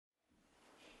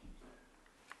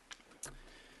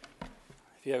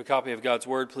If you have a copy of God's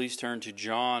Word, please turn to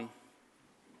John.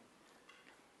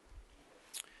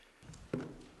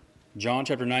 John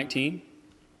chapter 19.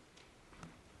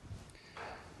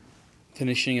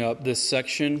 Finishing up this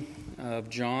section of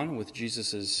John with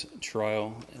Jesus'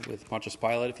 trial with Pontius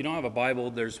Pilate. If you don't have a Bible,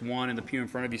 there's one in the pew in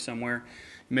front of you somewhere.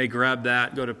 You may grab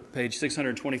that, go to page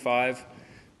 625,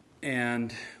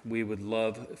 and we would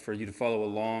love for you to follow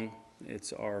along.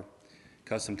 It's our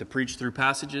custom to preach through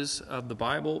passages of the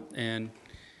Bible, and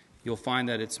you'll find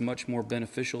that it's much more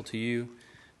beneficial to you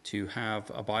to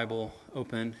have a Bible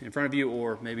open in front of you,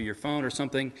 or maybe your phone or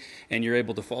something, and you're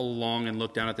able to follow along and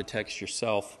look down at the text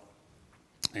yourself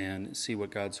and see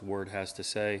what God's Word has to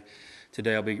say.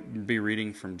 Today I'll be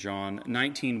reading from John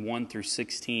 19, 1 through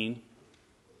 16.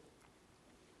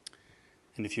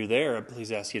 And if you're there, I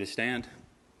please ask you to stand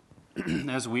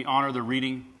as we honor the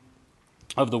reading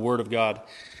of the Word of God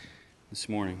this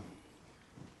morning.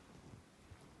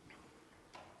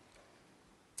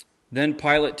 Then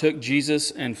Pilate took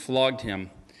Jesus and flogged him,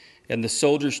 and the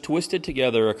soldiers twisted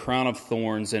together a crown of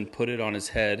thorns and put it on his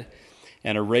head,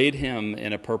 and arrayed him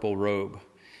in a purple robe.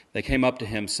 They came up to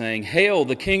him, saying, "Hail,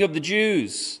 the King of the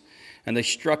Jews!" And they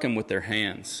struck him with their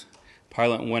hands.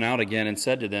 Pilate went out again and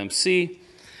said to them, "See,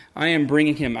 I am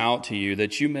bringing him out to you,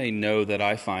 that you may know that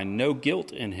I find no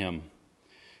guilt in him."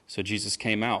 So Jesus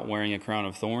came out, wearing a crown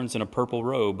of thorns and a purple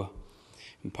robe.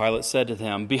 And Pilate said to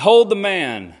them, "Behold the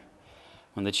man!"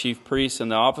 When the chief priests and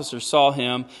the officers saw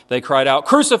him, they cried out,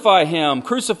 "Crucify him!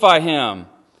 Crucify him!"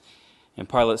 And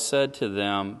Pilate said to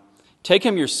them, "Take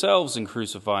him yourselves and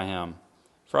crucify him,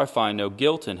 for I find no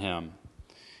guilt in him."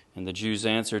 And the Jews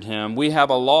answered him, "We have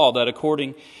a law that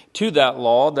according to that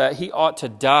law that he ought to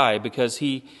die because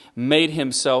he made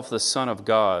himself the Son of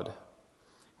God."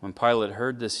 When Pilate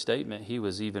heard this statement, he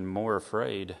was even more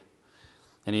afraid.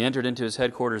 And he entered into his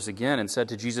headquarters again and said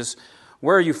to Jesus,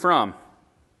 "Where are you from?"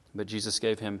 But Jesus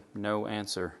gave him no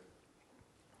answer.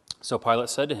 So Pilate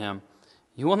said to him,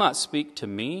 "You will not speak to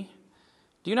me?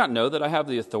 Do you not know that I have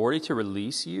the authority to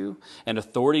release you and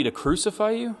authority to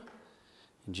crucify you?"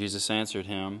 And Jesus answered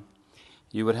him,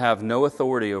 "You would have no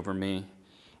authority over me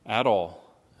at all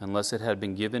unless it had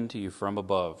been given to you from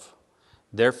above.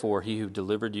 Therefore, he who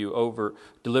delivered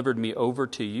me over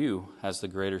to you has the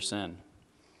greater sin."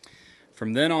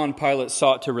 From then on, Pilate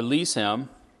sought to release him,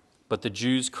 but the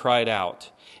Jews cried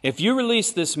out, "If you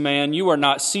release this man, you are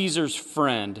not Caesar's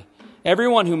friend.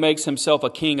 Everyone who makes himself a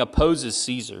king opposes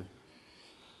Caesar."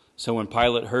 So when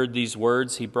Pilate heard these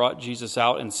words, he brought Jesus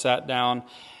out and sat down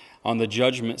on the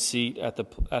judgment seat at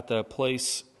the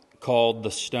place called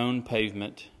the Stone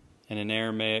Pavement, and in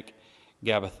Aramaic,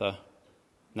 Gabbatha.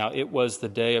 Now it was the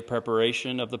day of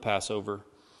preparation of the Passover.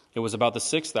 It was about the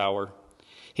 6th hour.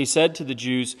 He said to the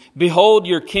Jews, "Behold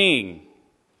your king."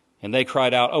 And they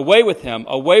cried out, away with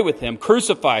him,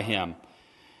 crucify him."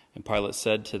 And Pilate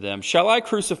said to them, "Shall I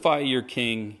crucify your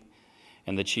king?"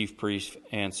 And the chief priest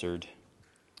answered,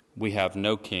 "We have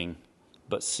no king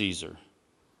but Caesar."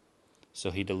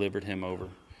 So he delivered him over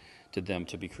to them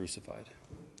to be crucified.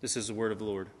 This is the word of the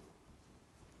Lord.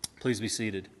 Please be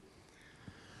seated.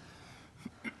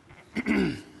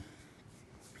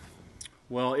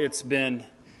 Well, it's been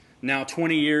now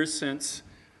 20 years since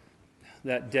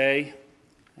that day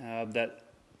that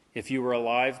if you were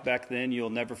alive back then,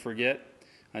 you'll never forget.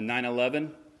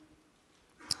 9/11.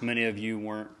 Many of you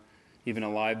weren't even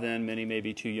alive then. Many may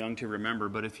be too young to remember,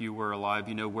 but if you were alive,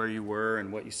 you know where you were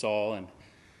and what you saw and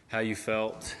how you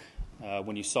felt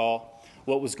when you saw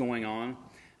what was going on.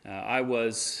 I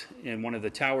was in one of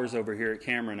the towers over here at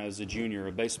Cameron. I was a junior,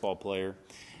 a baseball player,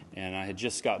 and I had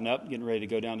just gotten up, getting ready to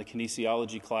go down to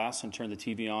kinesiology class, and turned the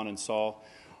TV on and saw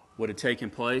what had taken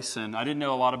place. And I didn't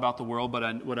know a lot about the world,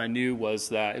 but what I knew was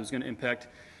that it was going to impact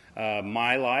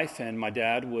my life, and my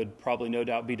dad would probably no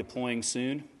doubt be deploying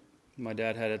soon. My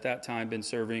dad had at that time been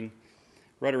serving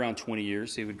right around 20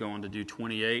 years. He would go on to do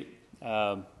 28.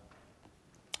 And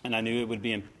I knew it would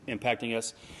be impacting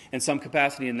us in some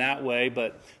capacity in that way,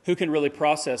 but who can really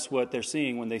process what they're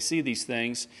seeing when they see these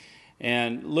things?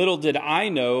 And little did I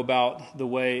know about the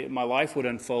way my life would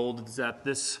unfold, is that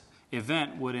this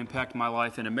event would impact my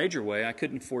life in a major way. I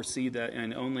couldn't foresee that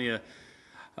in only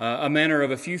a matter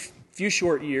of a few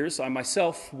short years, I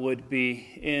myself would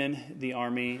be in the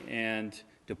Army and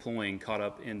deploying, caught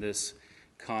up in this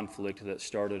conflict that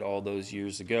started all those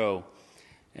years ago.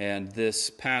 And this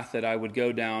path that I would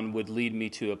go down would lead me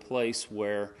to a place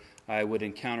where I would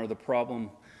encounter the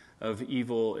problem of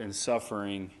evil and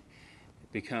suffering,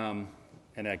 become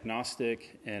an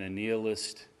agnostic and a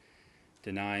nihilist,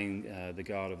 denying the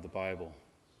God of the Bible.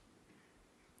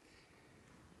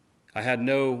 I had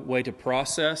no way to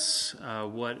process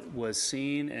what was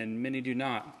seen, and many do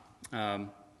not.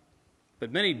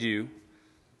 But many do.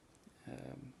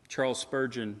 Charles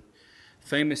Spurgeon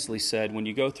famously said, when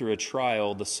you go through a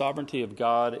trial, the sovereignty of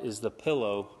God is the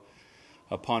pillow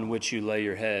upon which you lay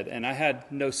your head. And I had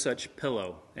no such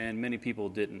pillow, and many people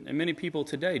didn't. And many people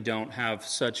today don't have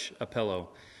such a pillow,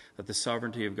 that the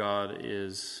sovereignty of God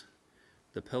is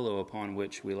the pillow upon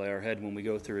which we lay our head when we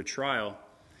go through a trial.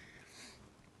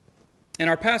 In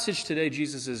our passage today,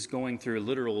 Jesus is going through a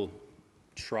literal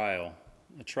trial,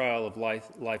 a trial of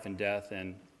life and death,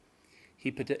 and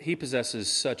he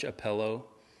possesses such a pillow.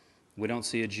 We don't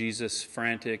see a Jesus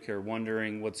frantic or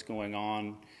wondering what's going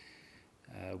on.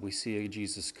 We see a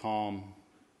Jesus calm,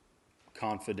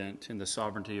 confident in the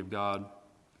sovereignty of God.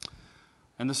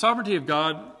 And the sovereignty of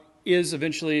God is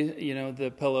eventually,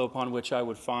 the pillow upon which I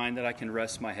would find that I can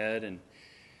rest my head. And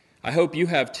I hope you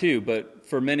have too, but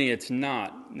for many it's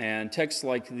not. And texts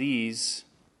like these,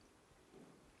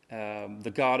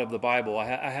 the God of the Bible, I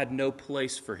had no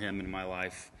place for him in my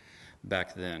life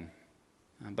back then.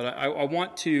 But I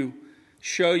want to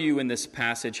show you in this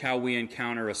passage how we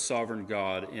encounter a sovereign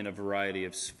God in a variety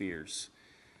of spheres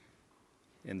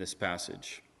in this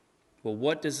passage. Well,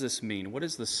 what does this mean? What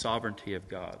is the sovereignty of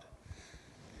God?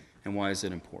 And why is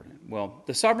it important? Well,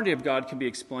 the sovereignty of God can be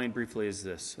explained briefly as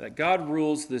this: that God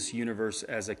rules this universe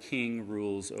as a king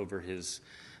rules over his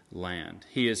land.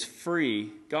 He is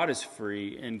free, God is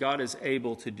free, and God is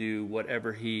able to do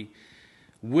whatever he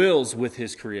wills with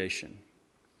his creation.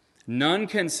 None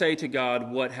can say to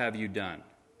God, "What have you done?"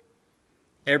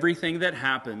 Everything that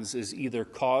happens is either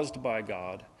caused by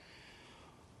God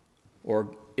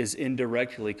or is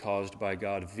indirectly caused by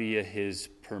God via his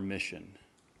permission.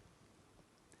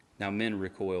 Now, men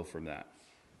recoil from that.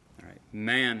 All right.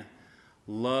 Man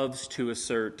loves to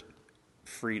assert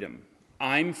freedom.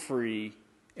 I'm free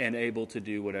and able to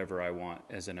do whatever I want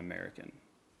as an American.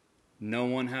 No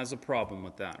one has a problem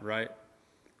with that, right?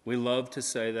 We love to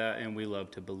say that, and we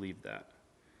love to believe that.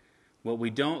 What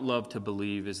we don't love to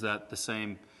believe is that the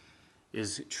same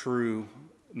is true,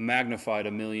 magnified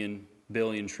a million,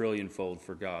 billion, trillion-fold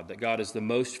for God. That God is the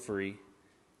most free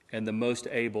and the most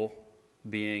able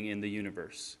being in the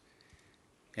universe.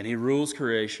 And he rules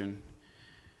creation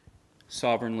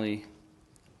sovereignly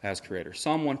as creator.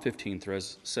 Psalm 115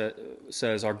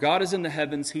 says, "Our God is in the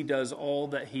heavens, he does all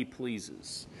that he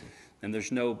pleases." And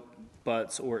there's no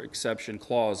buts or exception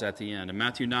clause at the end. In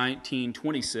Matthew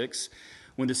 19:26,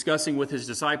 when discussing with his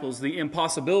disciples the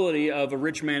impossibility of a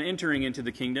rich man entering into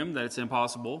the kingdom, that it's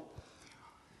impossible,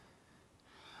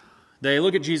 they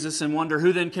look at Jesus and wonder,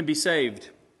 who then can be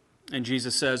saved? And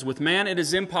Jesus says, with man it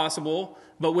is impossible,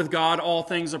 but with God all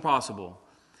things are possible,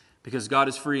 because God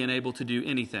is free and able to do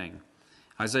anything.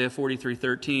 Isaiah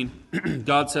 43:13,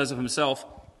 God says of himself,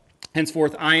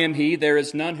 "Henceforth I am he, there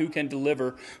is none who can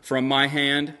deliver from my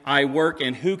hand. I work,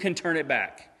 and who can turn it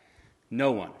back?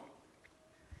 No one."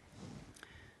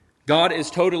 God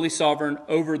is totally sovereign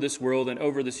over this world and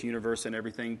over this universe and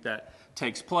everything that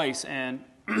takes place. And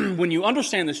when you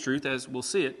understand this truth, as we'll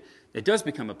see it, it does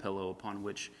become a pillow upon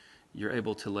which you're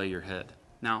able to lay your head.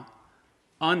 Now,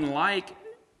 unlike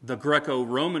the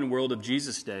Greco-Roman world of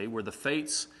Jesus' day, where the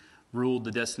fates ruled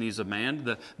the destinies of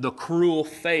man, the cruel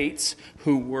fates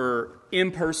who were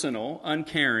impersonal,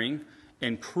 uncaring,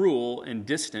 and cruel and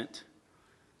distant,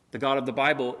 the God of the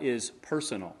Bible is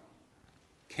personal,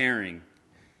 caring,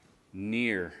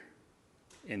 near,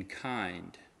 and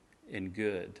kind, and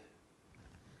good.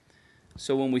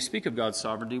 So when we speak of God's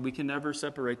sovereignty, we can never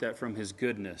separate that from his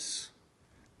goodness.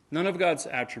 None of God's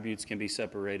attributes can be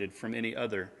separated from any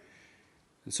other.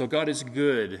 And so God is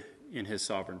good in his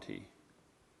sovereignty,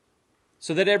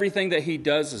 so that everything that he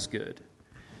does is good.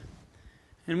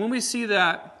 And when we see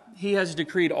that he has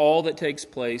decreed all that takes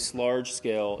place,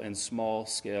 large-scale and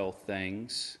small-scale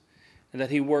things, and that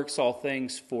he works all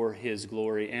things for his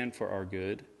glory and for our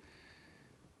good,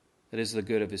 that is the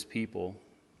good of his people.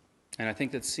 And I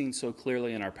think that's seen so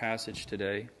clearly in our passage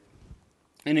today.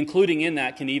 And including in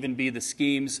that can even be the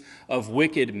schemes of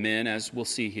wicked men, as we'll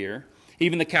see here.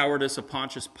 Even the cowardice of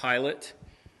Pontius Pilate,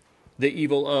 the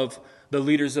evil of the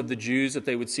leaders of the Jews, that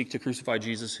they would seek to crucify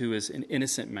Jesus, who is an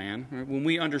innocent man. When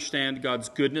we understand God's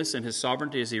goodness and his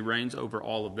sovereignty as he reigns over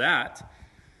all of that,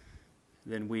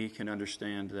 then we can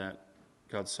understand that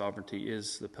God's sovereignty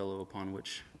is the pillow upon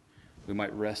which we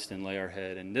might rest and lay our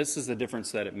head. And this is the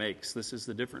difference that it makes. This is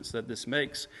the difference that this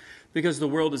makes, because the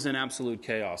world is in absolute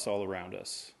chaos all around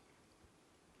us.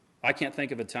 I can't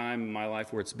think of a time in my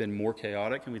life where it's been more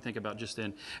chaotic. And we think about just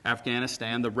in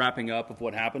Afghanistan, the wrapping up of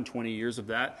what happened, 20 years of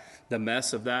that, the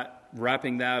mess of that,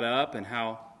 wrapping that up, and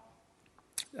how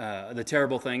the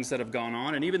terrible things that have gone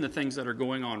on, and even the things that are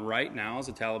going on right now as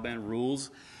the Taliban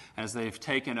rules, as they've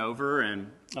taken over,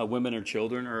 and women and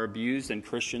children are abused, and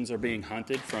Christians are being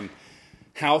hunted from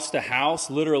house to house,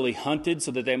 literally hunted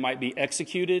so that they might be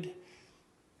executed.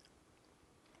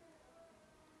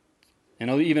 And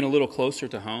even a little closer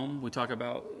to home, we talk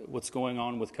about what's going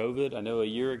on with COVID. I know a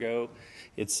year ago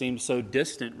it seemed so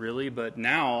distant, really, but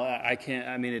now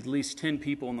at least 10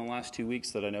 people in the last 2 weeks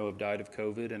that I know have died of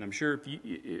COVID. And I'm sure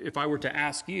if I were to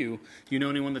ask you, do you know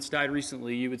anyone that's died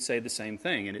recently, you would say the same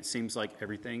thing. And it seems like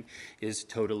everything is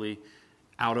totally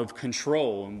out of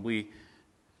control, and we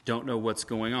don't know what's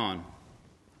going on.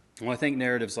 Well, I think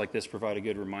narratives like this provide a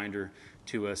good reminder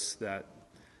to us that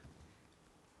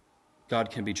God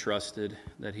can be trusted,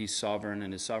 that He's sovereign,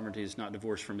 and His sovereignty is not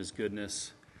divorced from His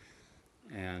goodness.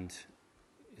 And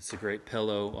it's a great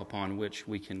pillow upon which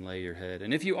we can lay your head.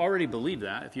 And if you already believe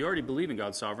that, if you already believe in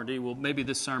God's sovereignty, well, maybe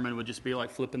this sermon would just be like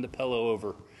flipping the pillow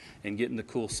over and getting the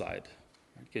cool side.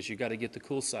 Because you got to get the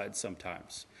cool side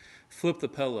sometimes. Flip the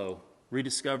pillow,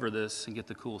 rediscover this, and get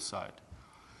the cool side.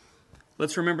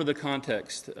 Let's remember the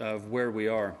context of where we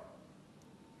are.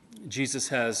 Jesus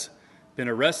has been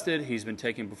arrested. He's been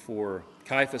taken before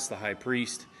Caiaphas, the high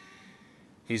priest.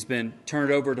 He's been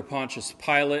turned over to Pontius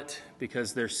Pilate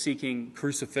because they're seeking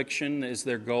crucifixion is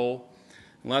their goal.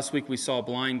 Last week we saw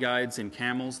blind guides and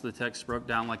camels. The text broke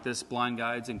down like this: blind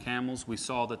guides and camels. We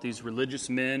saw that these religious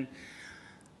men,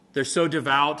 they're so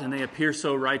devout and they appear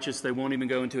so righteous they won't even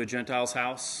go into a Gentile's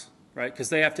house, right? Because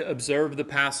they have to observe the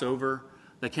Passover.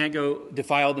 They can't go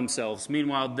defile themselves.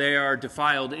 Meanwhile, they are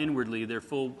defiled inwardly. They're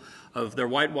full of their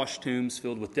whitewashed tombs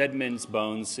filled with dead men's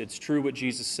bones. It's true what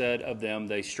Jesus said of them.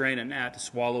 They strain a gnat to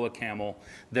swallow a camel.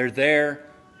 They're there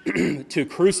to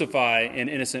crucify an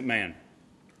innocent man.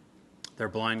 They're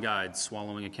blind guides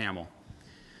swallowing a camel.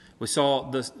 We saw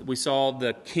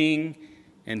the king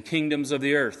and kingdoms of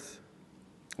the earth,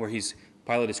 where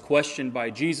Pilate is questioned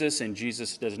by Jesus, and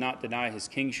Jesus does not deny his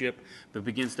kingship, but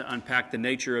begins to unpack the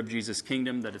nature of Jesus'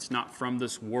 kingdom, that it's not from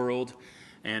this world,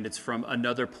 and it's from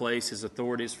another place. His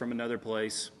authority is from another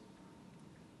place.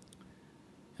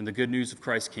 And the good news of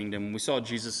Christ's kingdom. We saw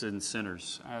Jesus in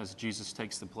sinners, as Jesus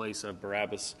takes the place of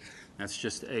Barabbas. That's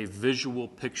just a visual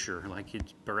picture, like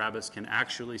Barabbas can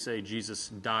actually say, Jesus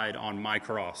died on my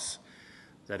cross,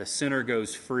 that a sinner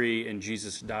goes free and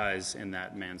Jesus dies in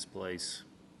that man's place.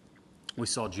 We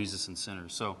saw Jesus in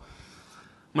sinners. So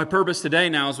my purpose today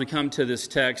now as we come to this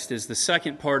text is the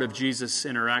second part of Jesus'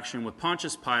 interaction with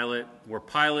Pontius Pilate, where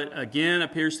Pilate again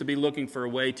appears to be looking for a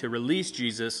way to release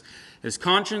Jesus. His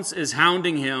conscience is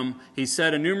hounding him. He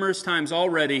said numerous times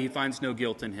already he finds no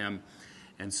guilt in him.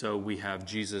 And so we have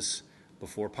Jesus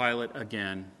before Pilate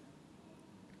again.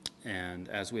 And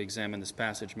as we examine this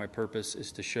passage, my purpose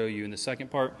is to show you in the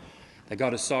second part that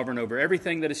God is sovereign over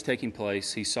everything that is taking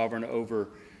place. He's sovereign over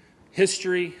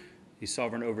history, He's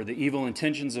sovereign over the evil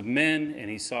intentions of men, and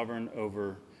He's sovereign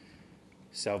over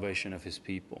salvation of His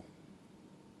people.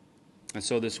 And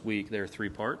so this week there are three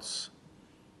parts.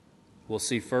 We'll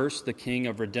see first the King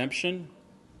of Redemption.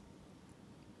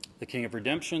 The King of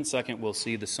Redemption. Second, we'll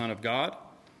see the Son of God.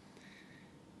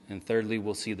 And thirdly,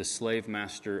 we'll see the slave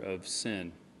master of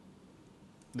sin.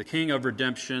 The King of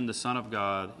Redemption, the Son of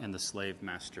God, and the slave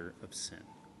master of sin.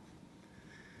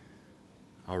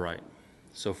 All right.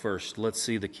 So first, let's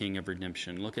see the King of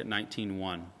Redemption. Look at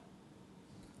 19:1.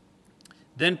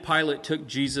 Then Pilate took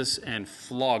Jesus and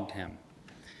flogged him.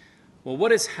 Well,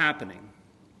 what is happening?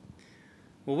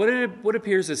 Well, what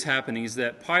appears is happening is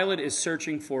that Pilate is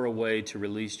searching for a way to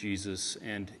release Jesus,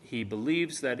 and he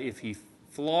believes that if he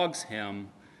flogs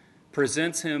him,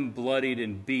 presents him bloodied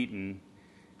and beaten,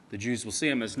 the Jews will see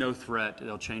him as no threat.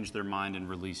 They'll change their mind and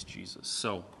release Jesus.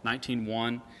 So,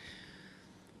 19:1.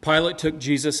 Pilate took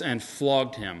Jesus and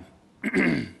flogged him.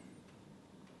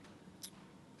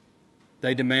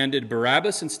 They demanded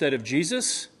Barabbas instead of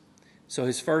Jesus. So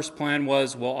his first plan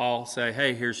was, well, I'll say,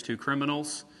 hey, here's two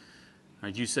criminals.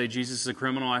 Right, you say Jesus is a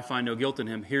criminal, I find no guilt in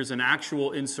him. Here's an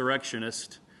actual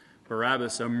insurrectionist,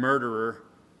 Barabbas, a murderer,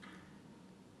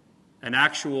 an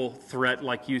actual threat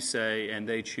like you say, and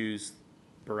they choose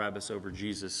Barabbas over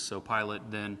Jesus. So Pilate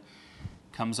then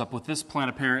comes up with this plan,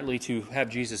 apparently, to have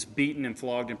Jesus beaten and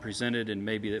flogged and presented, and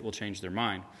maybe that will change their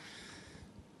mind.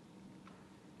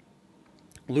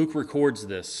 Luke records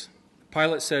this.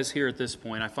 Pilate says here at this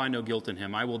point, I find no guilt in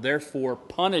him. I will therefore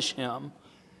punish him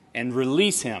and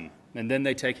release him. And then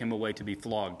they take him away to be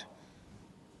flogged.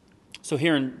 So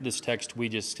here in this text, we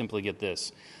just simply get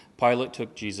this. Pilate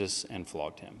took Jesus and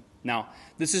flogged him. Now,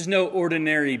 this is no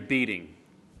ordinary beating.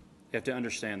 You have to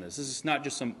understand this. This is not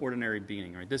just some ordinary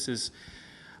beating, right? This is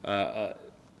a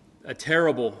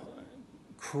terrible,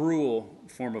 cruel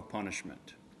form of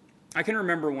punishment. I can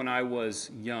remember when I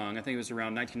was young, I think it was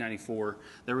around 1994,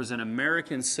 there was an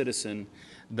American citizen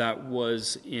that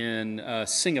was in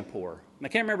Singapore. I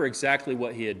can't remember exactly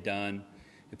what he had done,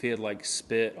 if he had like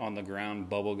spit on the ground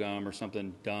bubble gum or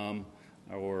something dumb,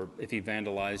 or if he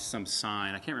vandalized some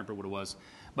sign. I can't remember what it was.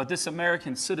 But this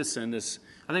American citizen, I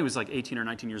think it was like 18 or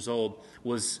 19 years old,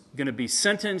 was going to be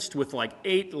sentenced with like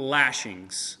 8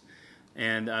 lashings.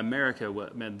 And America,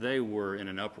 man, they were in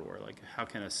an uproar. Like, how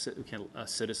can a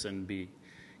citizen be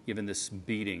given this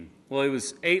beating? Well, it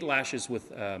was 8 lashes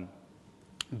with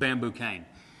bamboo cane.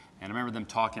 And I remember them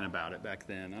talking about it back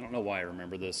then. I don't know why I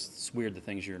remember this. It's weird, the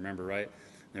things you remember, right?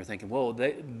 And they're thinking, well,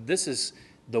 this is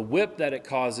the whip that it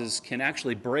causes can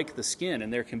actually break the skin,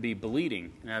 and there can be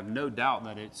bleeding. And I have no doubt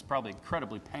that it's probably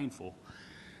incredibly painful.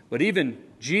 But even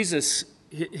Jesus,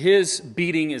 his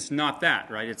beating is not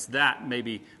that, right? It's that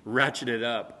maybe ratcheted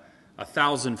up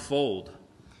 1,000-fold.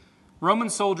 Roman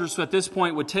soldiers at this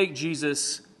point would take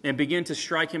Jesus and begin to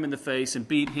strike him in the face and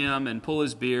beat him and pull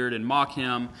his beard and mock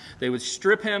him. They would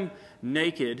strip him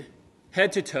naked,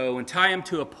 head to toe, and tie him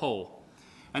to a pole.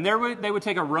 And they would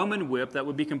take a Roman whip that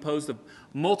would be composed of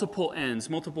multiple ends,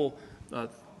 multiple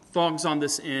thongs on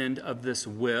this end of this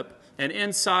whip. And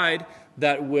inside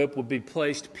that whip would be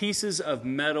placed pieces of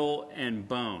metal and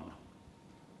bone.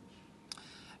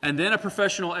 And then a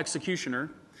professional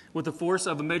executioner, with the force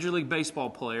of a Major League Baseball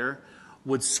player,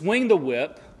 would swing the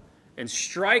whip and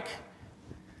strike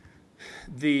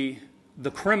the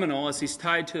criminal as he's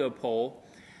tied to a pole.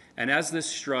 And as this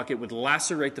struck, it would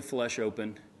lacerate the flesh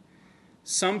open.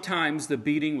 Sometimes the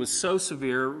beating was so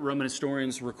severe, Roman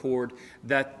historians record,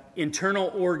 that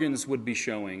internal organs would be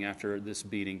showing after this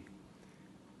beating.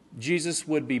 Jesus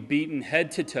would be beaten head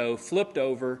to toe, flipped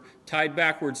over, tied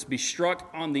backwards, be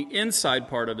struck on the inside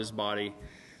part of his body,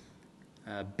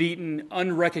 beaten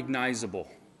unrecognizable,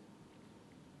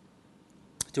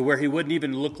 to where he wouldn't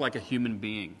even look like a human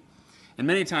being. And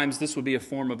many times this would be a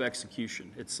form of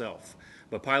execution itself.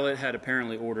 But Pilate had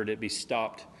apparently ordered it be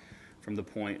stopped from the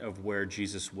point of where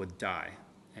Jesus would die.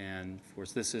 And of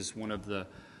course, this is one of the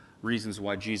reasons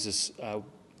why Jesus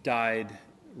died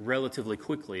relatively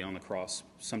quickly on the cross.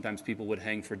 Sometimes people would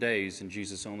hang for days, and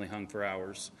Jesus only hung for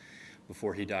hours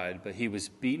before he died. But he was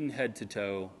beaten head to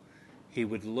toe. He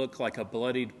would look like a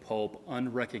bloodied pulp,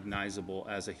 unrecognizable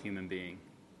as a human being.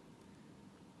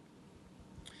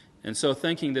 And so,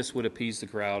 thinking this would appease the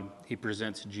crowd, he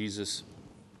presents Jesus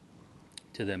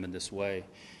to them in this way.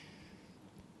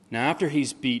 Now, after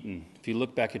he's beaten, if you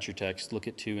look back at your text, look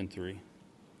at 2 and 3.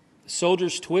 The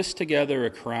soldiers twist together a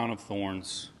crown of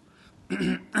thorns,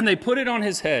 and they put it on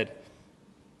his head,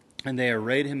 and they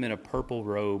arrayed him in a purple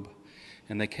robe,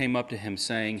 and they came up to him,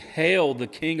 saying, "Hail, the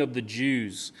King of the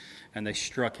Jews!" And they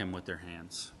struck him with their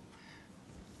hands.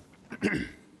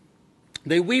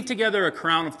 They weave together a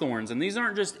crown of thorns, and these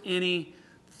aren't just any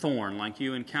thorn like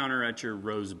you encounter at your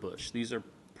rose bush. These are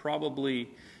probably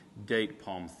date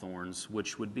palm thorns,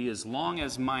 which would be as long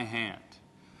as my hand.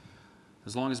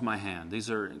 As long as my hand.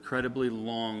 These are incredibly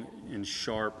long and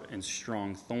sharp and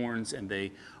strong thorns, and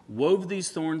they wove these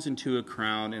thorns into a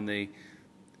crown, and they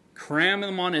cram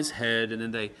them on his head, and then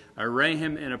they array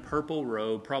him in a purple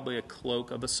robe, probably a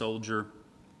cloak of a soldier,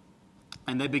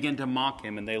 and they begin to mock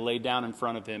him, and they lay down in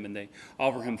front of him, and they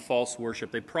offer him false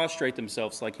worship. They prostrate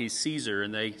themselves like he's Caesar,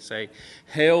 and they say,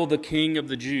 "Hail the King of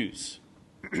the Jews."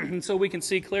 And so we can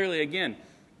see clearly again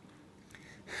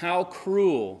how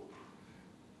cruel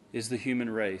is the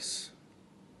human race.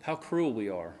 How cruel we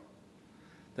are.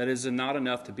 That is not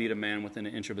enough to beat a man within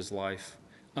an inch of his life,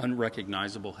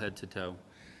 unrecognizable head to toe.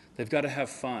 They've got to have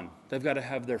fun. They've got to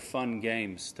have their fun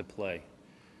games to play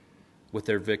with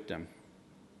their victim.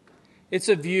 It's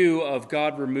a view of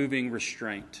God removing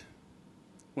restraint.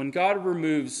 When God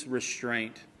removes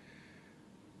restraint,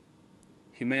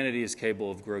 humanity is capable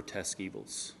of grotesque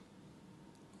evils.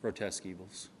 Grotesque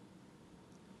evils.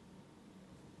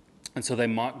 And so they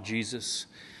mock Jesus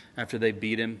after they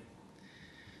beat him.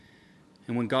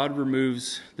 And when God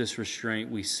removes this restraint,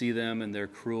 we see them in their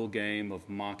cruel game of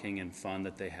mocking and fun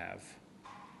that they have.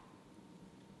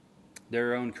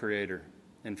 Their own Creator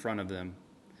in front of them.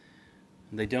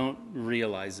 And they don't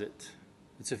realize it.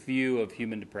 It's a view of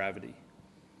human depravity.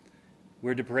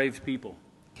 We're depraved people,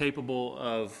 capable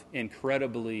of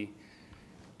incredibly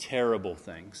terrible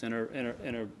things. And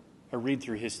a read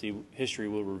through history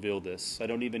will reveal this. I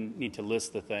don't even need to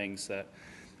list the things that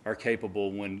are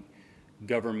capable when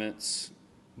governments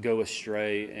go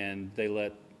astray and they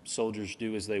let soldiers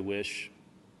do as they wish.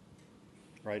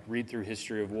 Right? Read through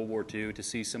history of World War II to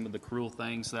see some of the cruel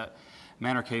things that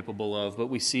men are capable of. But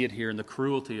we see it here in the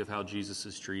cruelty of how Jesus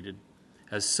is treated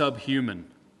as subhuman.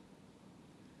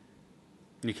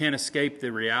 And you can't escape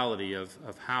the reality of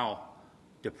how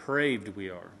depraved we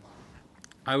are.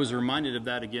 I was reminded of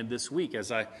that again this week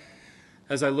as I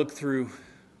looked through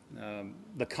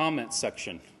the comment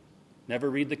section. Never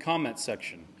read the comment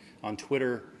section on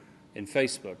Twitter and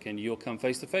Facebook, and you'll come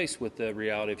face to face with the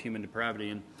reality of human depravity.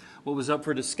 And what was up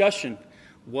for discussion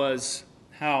was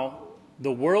how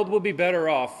the world will be better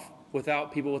off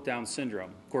without people with Down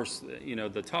syndrome. Of course,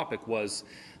 the topic was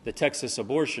the Texas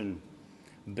abortion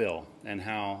bill and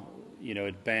how,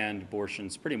 it banned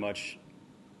abortions pretty much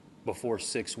before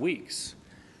 6 weeks.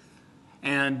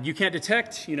 And you can't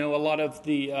detect, a lot of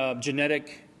the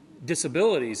genetic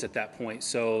disabilities at that point.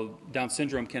 So Down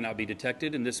syndrome cannot be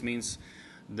detected, and this means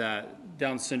that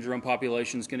Down syndrome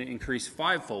population is going to increase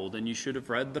fivefold. And you should have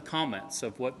read the comments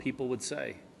of what people would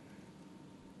say.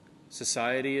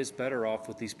 Society is better off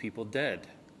with these people dead.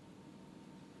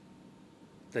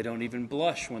 They don't even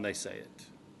blush when they say it.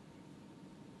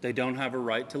 They don't have a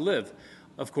right to live.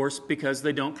 Of course, because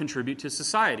they don't contribute to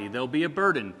society. They'll be a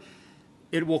burden.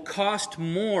 It will cost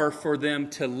more for them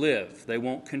to live. They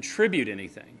won't contribute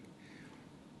anything.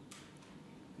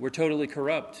 We're totally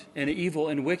corrupt and evil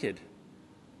and wicked.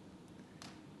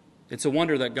 It's a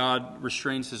wonder that God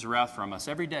restrains his wrath from us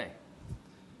every day.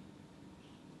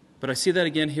 But I see that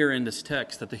again here in this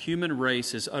text, that the human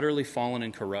race is utterly fallen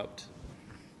and corrupt.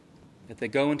 That they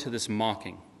go into this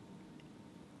mocking.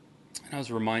 And I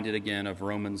was reminded again of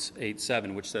Romans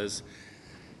 8:7, which says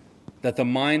that the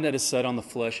mind that is set on the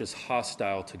flesh is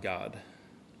hostile to God.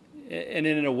 And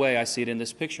in a way, I see it in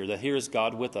this picture, that here is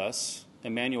God with us,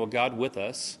 Emmanuel, God with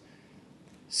us,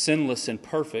 sinless and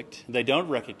perfect. They don't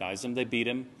recognize him, they beat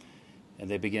him, and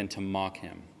they begin to mock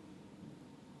him.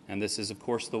 And this is, of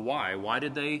course, the why. Why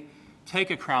did they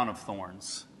take a crown of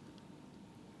thorns?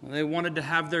 Well, they wanted to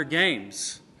have their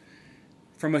games.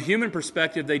 From a human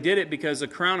perspective, they did it because a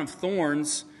crown of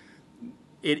thorns,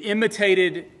 it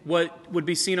imitated what would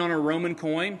be seen on a Roman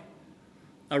coin,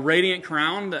 a radiant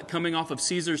crown that coming off of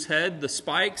Caesar's head, the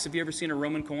spikes. Have you ever seen a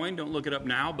Roman coin? Don't look it up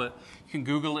now, but you can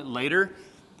Google it later.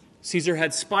 Caesar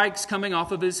had spikes coming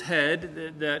off of his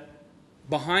head that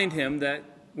behind him that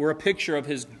were a picture of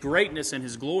his greatness and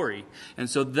his glory. And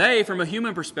so they, from a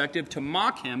human perspective, to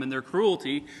mock him in their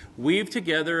cruelty, weave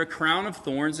together a crown of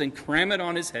thorns and cram it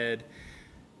on his head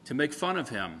to make fun of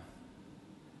him.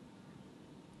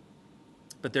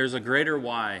 But there's a greater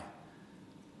why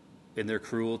in their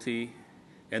cruelty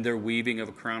and their weaving of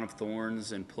a crown of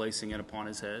thorns and placing it upon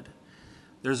his head.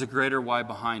 There's a greater why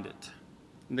behind it.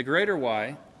 And the greater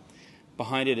why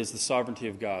behind it is the sovereignty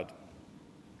of God.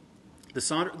 The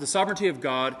sovereignty of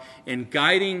God in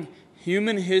guiding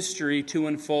human history to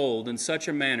unfold in such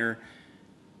a manner,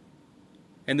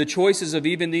 and the choices of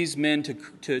even these men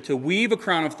to weave a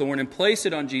crown of thorn and place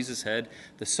it on Jesus' head,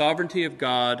 the sovereignty of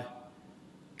God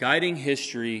guiding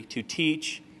history to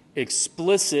teach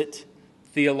explicit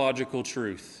theological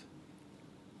truth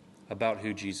about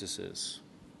who Jesus is.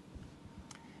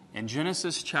 In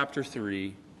Genesis chapter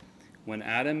 3, when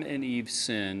Adam and Eve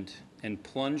sinned and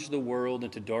plunged the world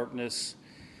into darkness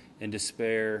and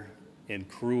despair and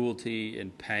cruelty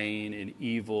and pain and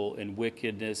evil and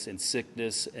wickedness and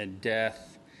sickness and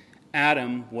death,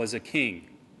 Adam was a king.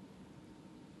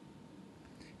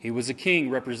 He was a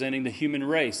king representing the human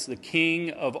race, the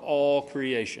king of all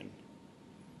creation.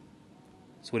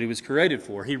 That's what he was created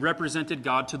for. He represented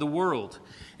God to the world,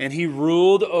 and he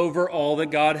ruled over all that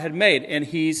God had made. And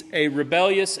he's a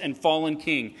rebellious and fallen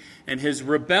king. And his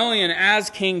rebellion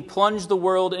as king plunged the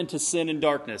world into sin and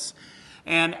darkness.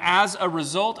 And as a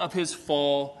result of his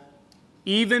fall,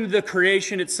 even the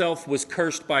creation itself was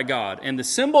cursed by God. And the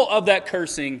symbol of that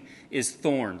cursing is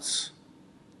thorns.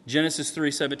 Genesis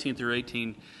 3:17 through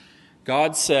 18.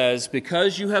 God says,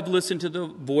 "Because you have listened to the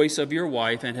voice of your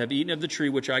wife and have eaten of the tree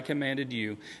which I commanded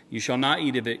you, you shall not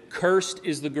eat of it. Cursed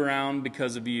is the ground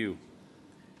because of you.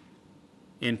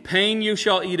 In pain you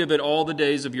shall eat of it all the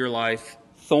days of your life.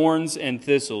 Thorns and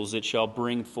thistles it shall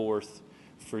bring forth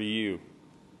for you."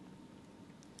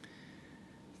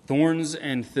 Thorns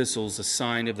and thistles, a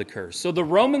sign of the curse. So the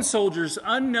Roman soldiers,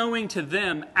 unknowing to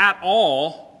them at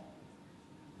all,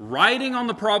 riding on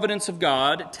the providence of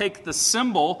God, take the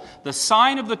symbol, the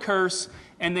sign of the curse,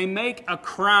 and they make a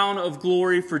crown of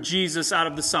glory for Jesus out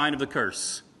of the sign of the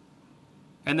curse.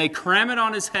 And they cram it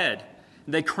on his head.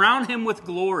 They crown him with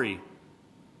glory.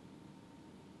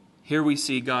 Here we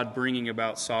see God bringing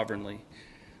about sovereignly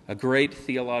a great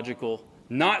theological,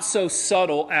 not so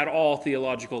subtle at all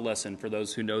theological lesson for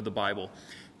those who know the Bible,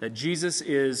 that Jesus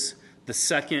is the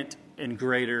second and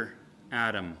greater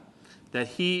Adam, that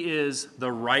he is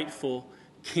the rightful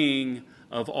king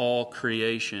of all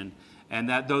creation, and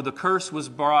that though the curse was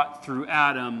brought through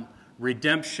Adam,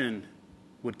 redemption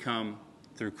would come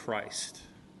through Christ.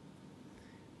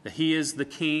 That he is the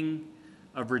King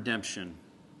of redemption,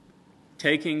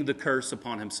 taking the curse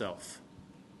upon himself.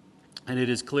 And it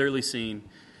is clearly seen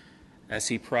as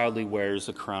he proudly wears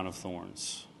a crown of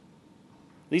thorns.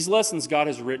 These lessons God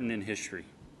has written in history.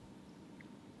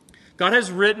 God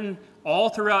has written all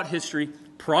throughout history,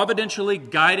 providentially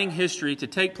guiding history to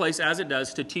take place as it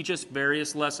does, to teach us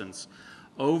various lessons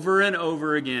over and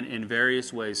over again in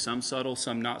various ways, some subtle,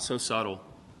 some not so subtle.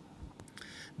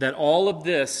 That all of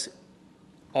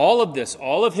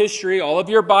history, all of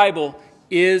your Bible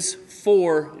is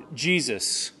for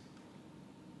Jesus.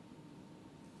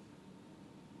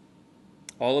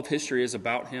 All of history is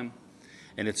about him,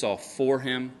 and it's all for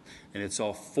him, and it's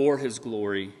all for his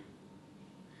glory,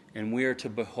 and we are to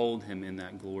behold him in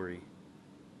that glory.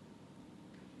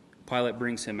 Pilate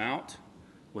brings him out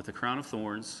with a crown of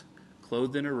thorns,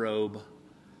 clothed in a robe,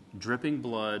 dripping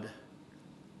blood,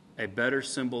 a better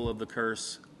symbol of the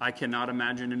curse I cannot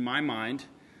imagine in my mind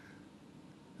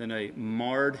than a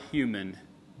marred human,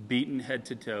 beaten head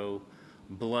to toe,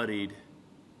 bloodied,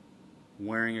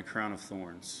 wearing a crown of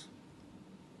thorns.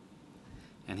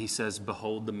 And he says,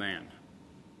 "Behold the man."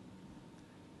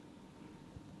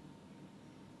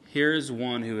 Here is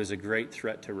one who is a great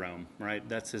threat to Rome, right?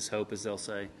 That's his hope, as they'll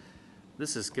say.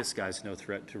 This guy's no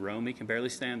threat to Rome. He can barely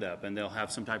stand up, and they'll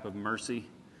have some type of mercy.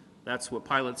 That's what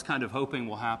Pilate's kind of hoping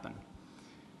will happen.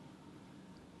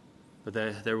 But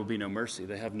there will be no mercy.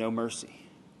 They have no mercy.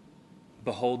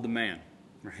 Behold the man,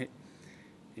 right?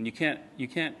 And you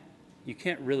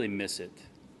can't really miss it.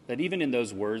 That even in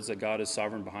those words that God is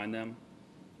sovereign behind them,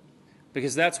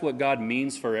 because that's what God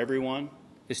means for everyone,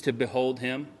 is to behold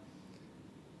him,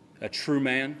 a true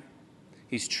man.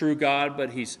 He's true God,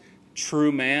 but he's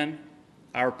true man,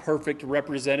 our perfect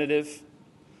representative,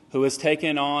 who has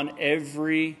taken on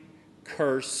every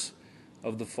curse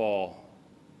of the fall.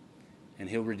 And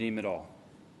he'll redeem it all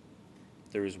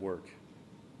through his work.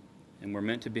 And we're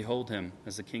meant to behold him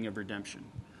as the King of redemption.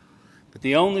 But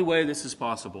the only way this is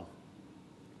possible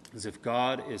is if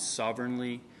God is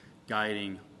sovereignly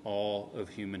guiding all of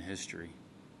human history.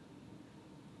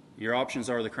 Your options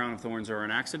are the crown of thorns are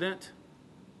an accident,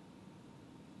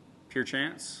 pure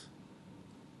chance,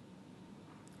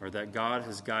 or that God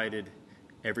has guided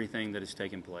everything that has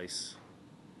taken place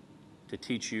to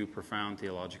teach you profound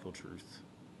theological truth.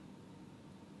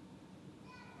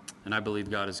 And I believe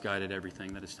God has guided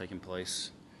everything that has taken place,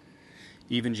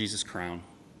 even Jesus' crown.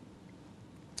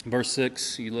 Verse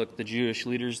 6, you look, the Jewish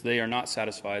leaders, they are not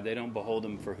satisfied. They don't behold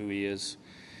him for who he is.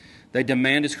 They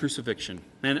demand his crucifixion.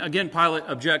 And again, Pilate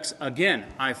objects, again,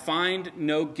 I find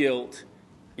no guilt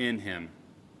in him.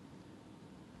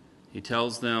 He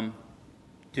tells them,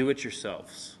 do it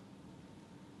yourselves.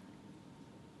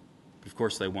 But of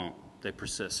course they won't. They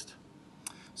persist.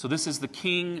 So this is the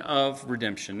King of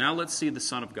redemption. Now let's see the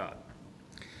Son of God.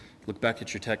 Look back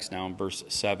at your text now in verse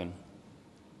 7.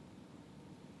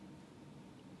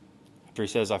 After he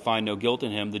says, I find no guilt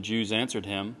in him, the Jews answered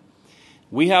him,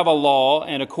 we have a law,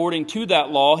 and according to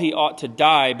that law, he ought to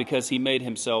die because he made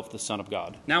himself the Son of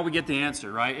God. Now we get the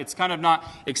answer, right? It's kind of not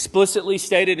explicitly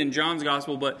stated in John's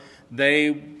gospel, but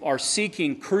they are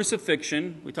seeking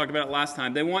crucifixion. We talked about it last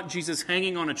time. They want Jesus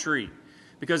hanging on a tree.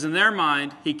 Because in their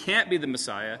mind, he can't be the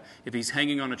Messiah if he's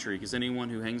hanging on a tree, because anyone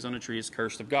who hangs on a tree is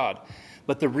cursed of God.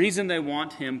 But the reason they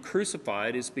want him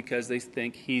crucified is because they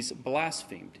think he's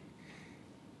blasphemed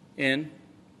in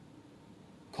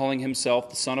calling himself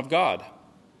the Son of God.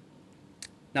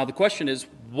 Now the question is,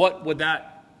 what would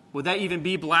that even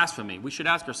be blasphemy? We should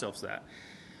ask ourselves that.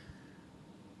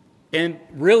 And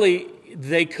really,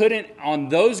 they couldn't, on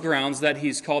those grounds that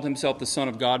he's called himself the Son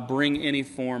of God, bring any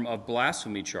form of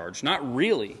blasphemy charge. Not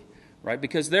really, right?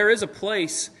 Because there is a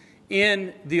place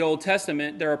in the Old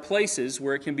Testament, there are places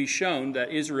where it can be shown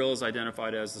that Israel is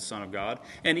identified as the Son of God,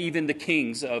 and even the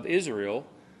kings of Israel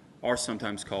are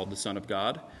sometimes called the Son of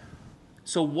God.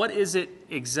 So what is it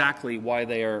exactly why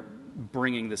they are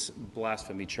bringing this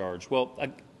blasphemy charge? Well,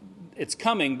 it's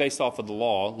coming based off of the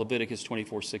law, Leviticus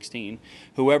 24:16.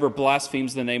 Whoever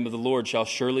blasphemes the name of the Lord shall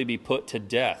surely be put to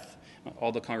death.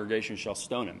 All the congregation shall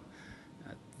stone him.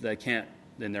 They can't,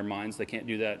 in their minds, they can't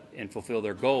do that and fulfill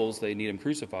their goals. They need him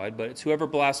crucified. But it's whoever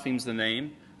blasphemes the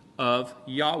name of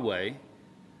Yahweh,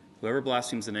 whoever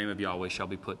blasphemes the name of Yahweh shall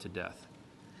be put to death.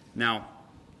 Now,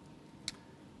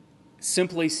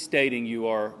 simply stating you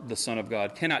are the Son of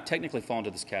God cannot technically fall into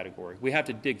this category. We have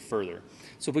to dig further.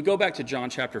 So if we go back to John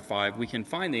chapter 5, we can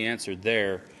find the answer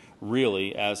there,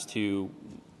 really, as to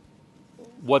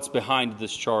what's behind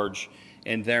this charge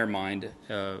in their mind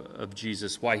of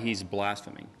Jesus, why he's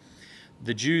blaspheming.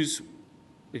 The Jews,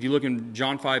 if you look in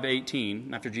John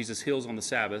 5:18, after Jesus heals on the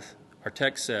Sabbath, our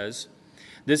text says,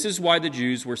 "This is why the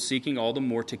Jews were seeking all the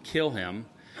more to kill him,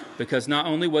 because not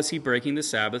only was he breaking the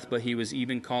Sabbath, but he was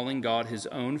even calling God his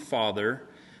own Father,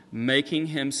 making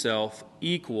himself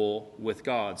equal with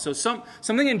God." So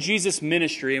something in Jesus'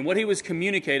 ministry and what he was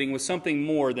communicating was something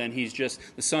more than he's just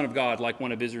the Son of God like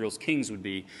one of Israel's kings would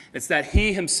be. It's that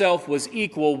he himself was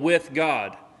equal with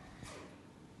God.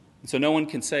 And so no one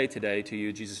can say today to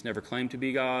you, Jesus never claimed to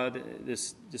be God.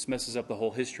 This messes up the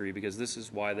whole history, because this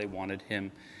is why they wanted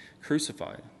him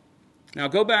crucified. Now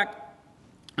go back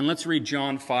and let's read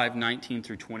John 5:19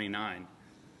 through 29,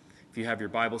 if you have your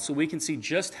Bible, so we can see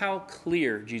just how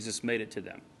clear Jesus made it to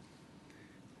them.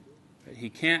 He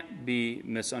can't be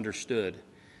misunderstood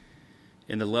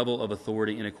in the level of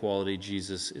authority and equality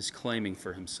Jesus is claiming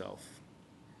for himself.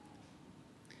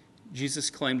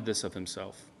 Jesus claimed this of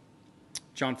himself.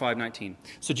 John 5:19.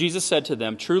 "So Jesus said to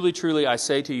them, 'Truly, truly, I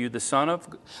say to you, the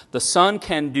Son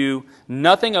can do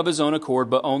nothing of his own accord,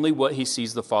 but only what he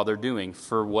sees the Father doing.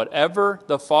 For whatever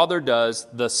the Father does,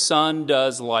 the Son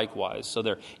does likewise.'" So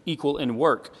they're equal in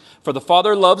work. "For the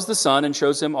Father loves the Son and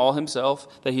shows him all himself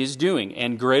that he is doing.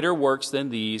 And greater works than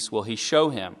these will he show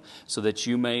him, so that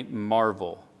you may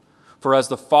marvel. For as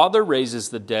the Father raises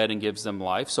the dead and gives them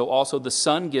life, so also the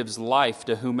Son gives life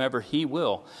to whomever he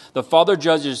will. The Father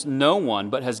judges no one,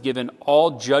 but has given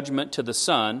all judgment to the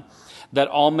Son, that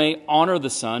all may honor the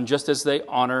Son, just as they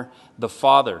honor the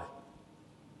Father.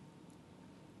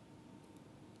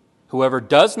 Whoever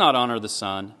does not honor the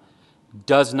Son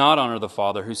does not honor the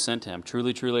Father who sent him.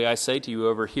 Truly, truly, I say to you,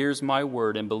 whoever hears my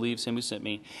word and believes him who sent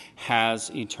me has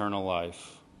eternal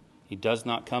life. He does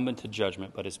not come into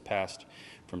judgment, but is passed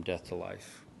from death to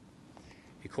life."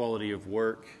 Equality of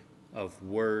work, of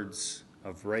words,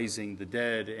 of raising the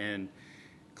dead, and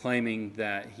claiming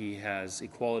that he has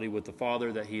equality with the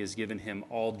Father, that he has given him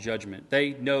all judgment.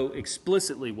 They know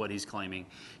explicitly what he's claiming.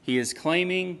 He is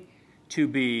claiming to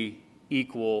be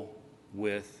equal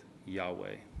with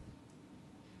Yahweh.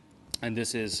 And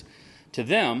this is, to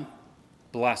them,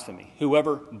 blasphemy.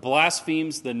 "Whoever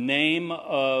blasphemes the name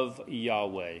of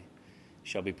Yahweh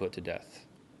shall be put to death."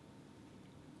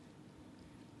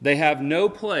 They have no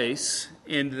place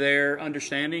in their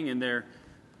understanding, in their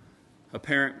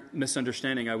apparent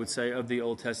misunderstanding, I would say, of the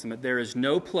Old Testament. There is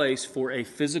no place for a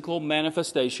physical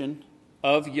manifestation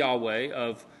of Yahweh,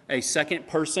 of a second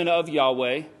person of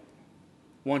Yahweh,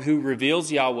 one who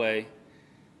reveals Yahweh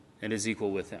and is equal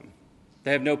with him.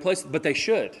 They have no place, but they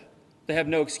should. They have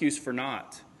no excuse for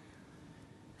not.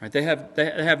 Right? They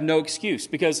have no excuse,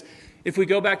 because if we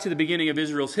go back to the beginning of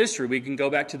Israel's history, we can go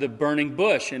back to the burning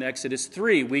bush in Exodus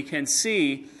 3. We can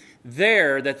see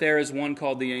there that there is one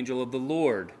called the angel of the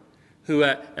Lord, who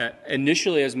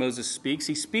initially, as Moses speaks,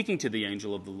 he's speaking to the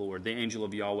angel of the Lord, the angel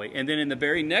of Yahweh. And then in the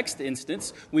very next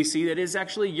instance, we see that it is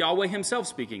actually Yahweh himself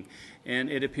speaking. And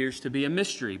it appears to be a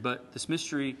mystery. But this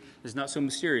mystery is not so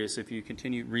mysterious if you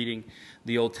continue reading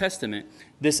the Old Testament.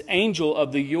 This angel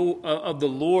of the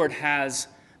Lord has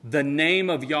the name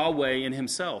of Yahweh in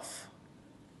himself.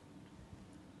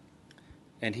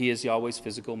 And he is Yahweh's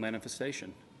physical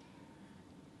manifestation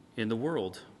in the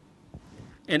world.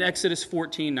 In Exodus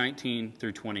 14:19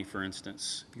 through 20, for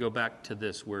instance, if you go back to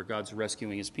this, where God's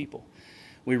rescuing his people,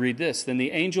 we read this: "Then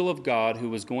the angel of God, who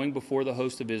was going before the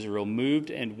host of Israel, moved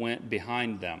and went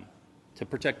behind them to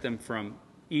protect them from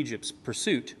Egypt's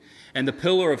pursuit. And the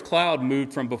pillar of cloud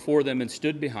moved from before them and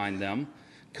stood behind them,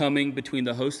 coming between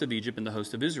the host of Egypt and the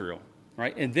host of Israel."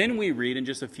 Right? And then we read in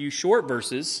just a few short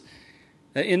verses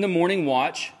that in the morning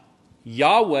watch,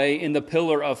 Yahweh in the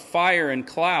pillar of fire and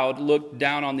cloud looked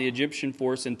down on the Egyptian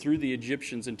force and threw the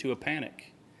Egyptians into a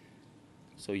panic.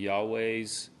 So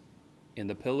Yahweh's in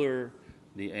the pillar,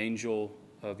 the angel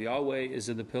of Yahweh is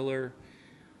in the pillar.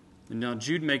 And now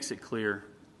Jude makes it clear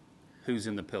who's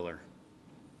in the pillar.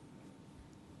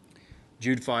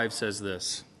 Jude 5 says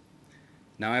this: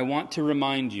 "Now I want to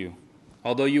remind you,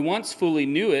 although you once fully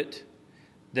knew it,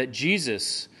 that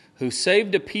Jesus, who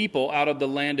saved a people out of the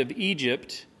land of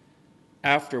Egypt,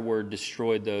 afterward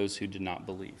destroyed those who did not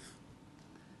believe."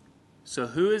 So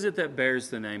who is it that bears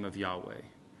the name of Yahweh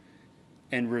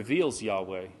and reveals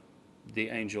Yahweh, the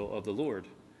angel of the Lord?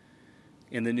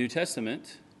 In the New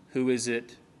Testament, who is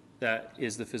it that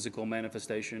is the physical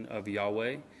manifestation of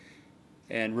Yahweh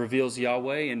and reveals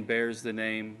Yahweh and bears the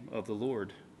name of the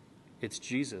Lord? It's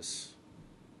Jesus.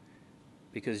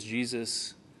 Because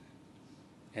Jesus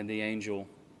and the angel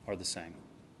are the same.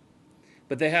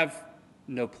 But they have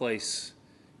no place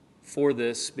for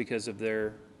this because of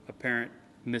their apparent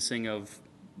missing of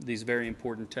these very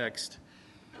important texts.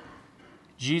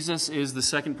 Jesus is the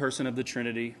second person of the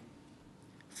Trinity,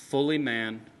 fully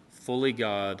man, fully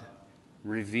God,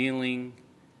 revealing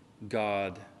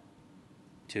God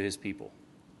to his people.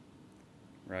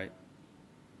 Right?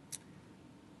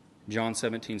 John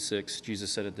 17:6,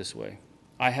 Jesus said it this way: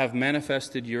 I have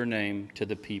manifested your name to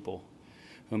the people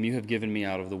whom you have given me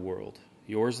out of the world.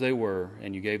 Yours they were,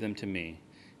 and you gave them to me,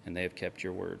 and they have kept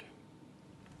your word.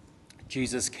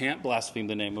 Jesus can't blaspheme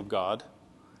the name of God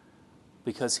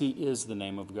because he is the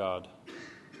name of God.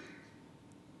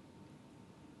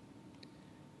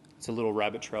 It's a little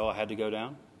rabbit trail I had to go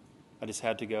down. I just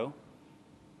had to go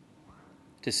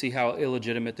to see how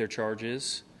illegitimate their charge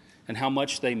is and how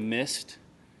much they missed.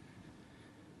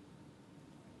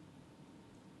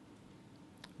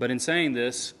 But in saying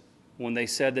this, when they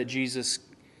said that Jesus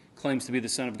claims to be the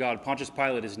Son of God, Pontius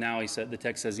Pilate is now, he said, the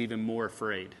text says, even more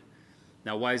afraid.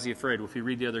 Now, why is he afraid? Well, if you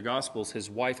read the other Gospels, his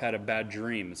wife had a bad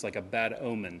dream. It's like a bad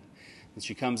omen. And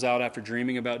she comes out after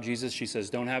dreaming about Jesus. She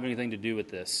says, don't have anything to do with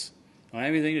this. Don't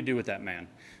have anything to do with that man.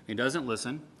 He doesn't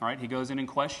listen. All right, he goes in and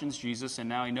questions Jesus, and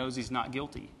now he knows he's not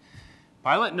guilty.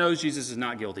 Pilate knows Jesus is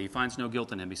not guilty. He finds no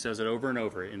guilt in him. He says it over and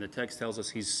over. And the text tells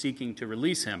us he's seeking to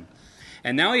release him.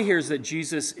 And now he hears that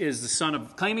Jesus is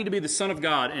claiming to be the Son of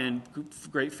God, and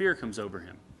great fear comes over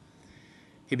him.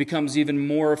 He becomes even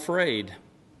more afraid.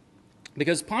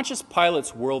 Because Pontius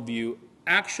Pilate's worldview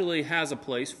actually has a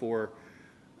place for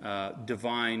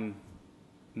divine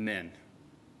men.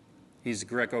 He's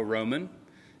Greco-Roman,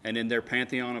 and in their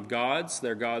pantheon of gods,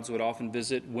 their gods would often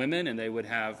visit women, and they would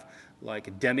have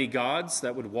like demigods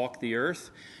that would walk the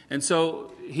earth. And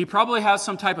so he probably has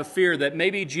some type of fear that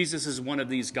maybe Jesus is one of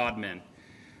these god men.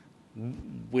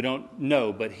 We don't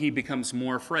know, but he becomes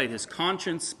more afraid. His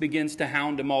conscience begins to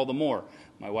hound him all the more.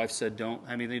 My wife said, don't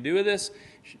have anything to do with this.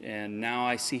 And now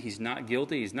I see he's not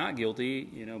guilty. He's not guilty,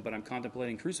 but I'm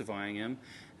contemplating crucifying him.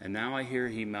 And now I hear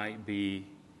he might be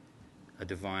a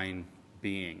divine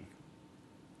being.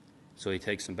 So he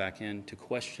takes him back in to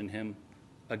question him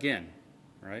again,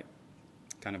 right?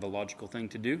 Kind of a logical thing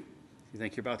to do. You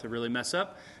think you're about to really mess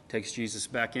up, takes Jesus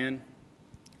back in,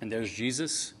 and there's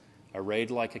Jesus, arrayed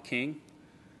like a king,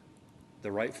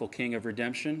 the rightful king of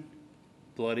redemption,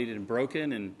 bloodied and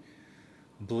broken and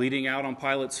bleeding out on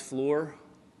Pilate's floor.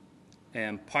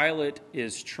 And Pilate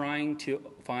is trying to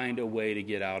find a way to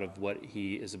get out of what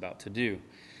he is about to do.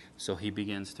 So he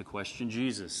begins to question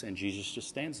Jesus, and Jesus just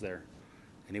stands there,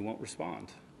 and he won't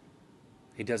respond.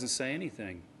 He doesn't say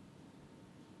anything.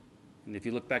 And if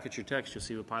you look back at your text, you'll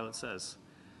see what Pilate says.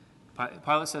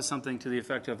 Pilate says something to the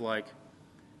effect of like,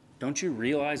 don't you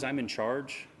realize I'm in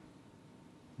charge?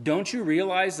 Don't you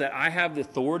realize that I have the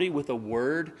authority with a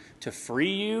word to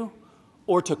free you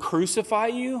or to crucify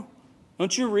you?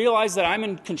 Don't you realize that I'm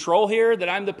in control here, that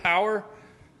I'm the power?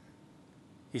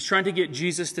 He's trying to get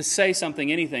Jesus to say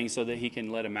something, anything, so that he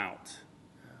can let him out.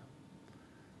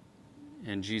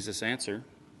 And Jesus' answer,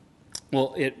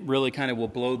 well, it really kind of will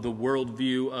blow the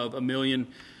worldview of a million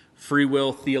free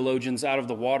will theologians out of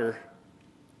the water.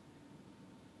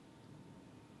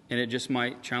 And it just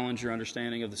might challenge your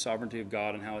understanding of the sovereignty of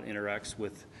God and how it interacts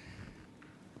with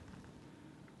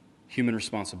human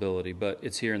responsibility. But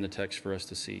it's here in the text for us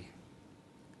to see.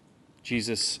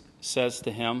 Jesus says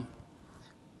to him,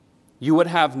 you would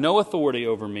have no authority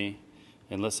over me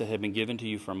unless it had been given to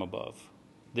you from above.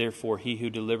 Therefore, he who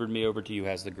delivered me over to you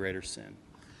has the greater sin.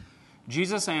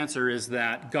 Jesus' answer is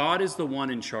that God is the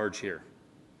one in charge here.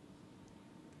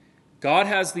 God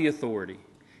has the authority.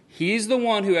 He's the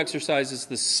one who exercises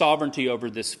the sovereignty over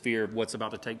this fear of what's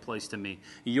about to take place to me.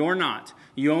 You're not.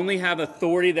 You only have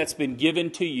authority that's been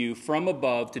given to you from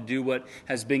above to do what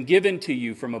has been given to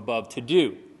you from above to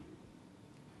do.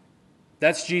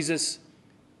 That's Jesus'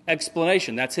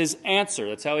 explanation. That's his answer.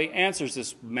 That's how he answers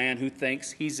this man who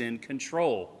thinks he's in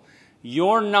control.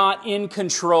 You're not in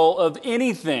control of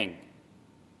anything.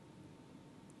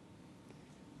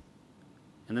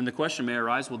 And then the question may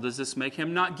arise, well, does this make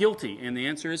him not guilty? And the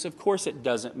answer is, of course it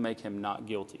doesn't make him not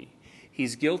guilty.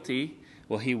 He's guilty.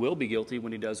 Well, he will be guilty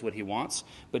when he does what he wants.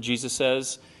 But Jesus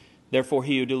says, therefore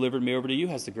he who delivered me over to you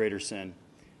has the greater sin.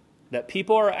 That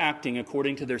people are acting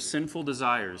according to their sinful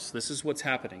desires. This is what's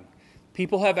happening.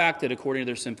 People have acted according to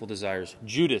their sinful desires.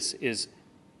 Judas is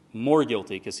more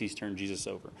guilty because he's turned Jesus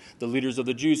over. The leaders of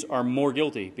the Jews are more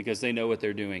guilty because they know what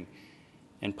they're doing.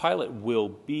 And Pilate will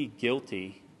be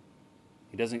guilty.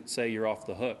 He doesn't say you're off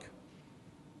the hook.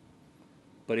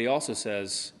 But he also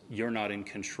says you're not in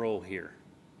control here.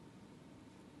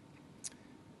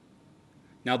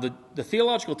 Now, the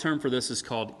theological term for this is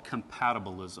called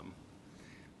compatibilism.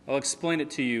 I'll explain it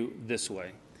to you this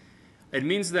way. It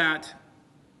means that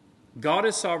God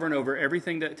is sovereign over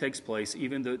everything that takes place,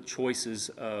 even the choices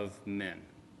of men,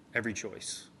 every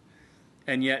choice.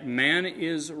 And yet man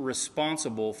is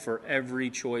responsible for every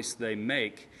choice they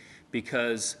make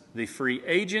because the free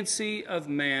agency of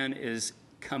man is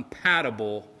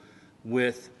compatible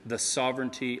with the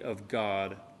sovereignty of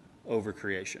God over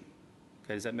creation.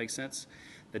 Okay, does that make sense?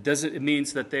 It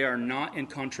means that they are not in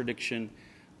contradiction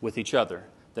with each other.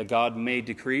 That God may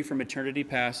decree from eternity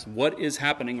past what is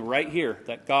happening right here.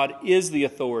 That God is the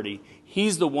authority.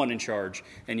 He's the one in charge.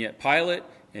 And yet Pilate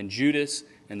and Judas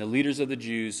and the leaders of the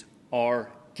Jews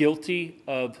are guilty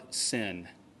of sin.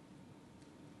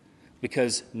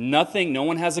 Because no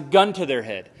one has a gun to their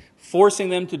head, forcing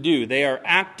them to do. They are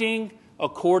acting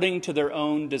according to their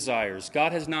own desires.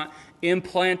 God has not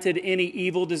implanted any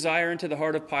evil desire into the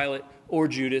heart of Pilate or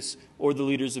Judas or the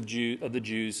leaders of the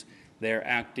Jews. They are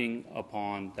acting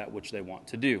upon that which they want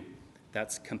to do.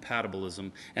 That's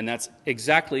compatibilism. And that's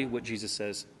exactly what Jesus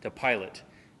says to Pilate.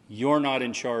 You're not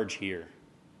in charge here.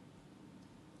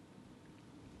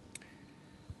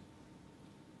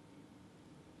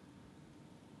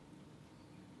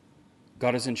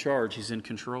 God is in charge. He's in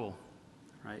control.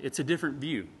 Right? It's a different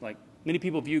view. Like many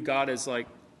people view God as like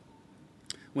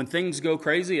when things go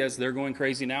crazy, as they're going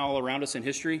crazy now all around us in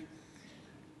history.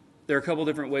 There are a couple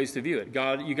different ways to view it.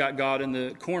 God, you got God in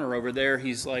the corner over there.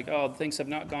 He's like, oh, things have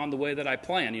not gone the way that I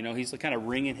planned. You know, he's kind of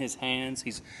wringing his hands.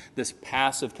 He's this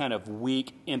passive, kind of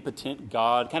weak, impotent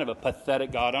God, kind of a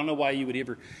pathetic God. I don't know why you would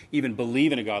ever even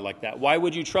believe in a God like that. Why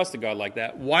would you trust a God like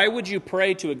that? Why would you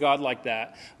pray to a God like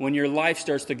that when your life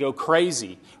starts to go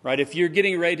crazy, right? If you're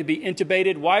getting ready to be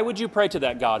intubated, why would you pray to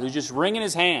that God who's just wringing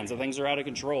his hands and things are out of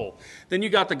control? Then you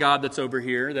got the God that's over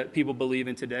here that people believe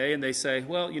in today, and they say,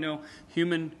 well, you know,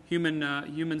 humans,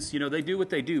 you know, they do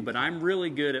what they do, but I'm really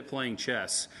good at playing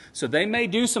chess. So they may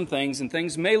do some things, and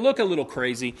things may look a little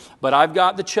crazy, but I've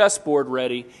got the chessboard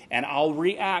ready, and I'll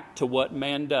react to what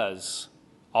man does.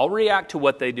 I'll react to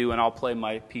what they do, and I'll play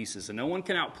my pieces, and no one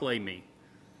can outplay me.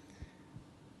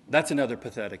 That's another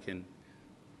pathetic and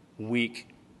weak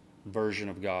version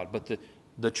of God. But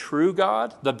the true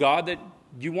God, the God that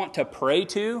you want to pray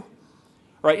to,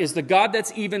 right, is the God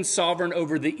that's even sovereign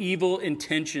over the evil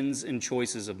intentions and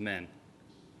choices of men.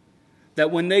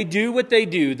 That when they do what they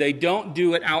do, they don't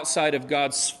do it outside of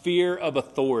God's sphere of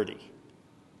authority.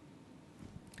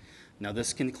 Now,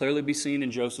 this can clearly be seen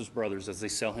in Joseph's brothers as they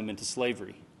sell him into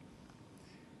slavery.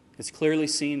 It's clearly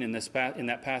seen in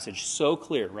that passage. So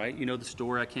clear, right? You know the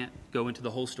story. I can't go into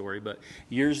the whole story, but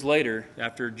years later,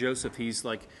 after Joseph, he's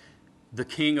like the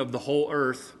king of the whole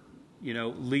earth, you know,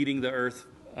 leading the earth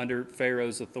under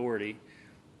Pharaoh's authority.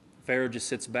 Pharaoh just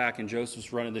sits back and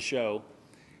Joseph's running the show.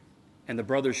 And the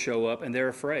brothers show up and they're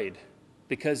afraid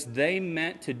because they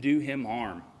meant to do him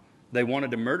harm. They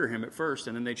wanted to murder him at first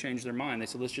and then they changed their mind. They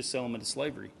said, let's just sell him into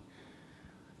slavery.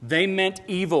 They meant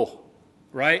evil,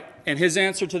 right? And his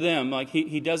answer to them, like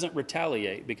he doesn't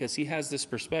retaliate because he has this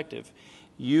perspective.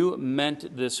 You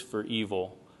meant this for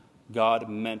evil. God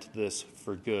meant this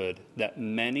for good, that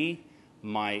many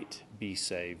might be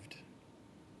saved.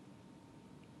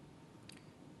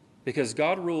 Because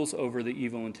God rules over the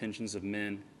evil intentions of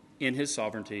men in his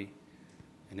sovereignty,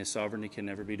 and his sovereignty can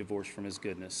never be divorced from his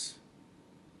goodness.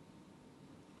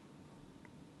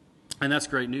 And that's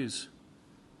great news.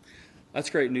 That's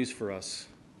great news for us.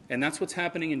 And that's what's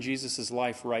happening in Jesus'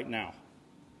 life right now.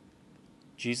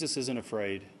 Jesus isn't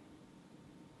afraid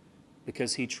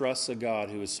because he trusts a God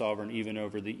who is sovereign even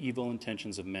over the evil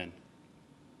intentions of men.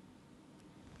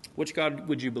 Which God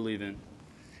would you believe in?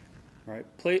 All right,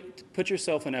 put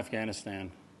yourself in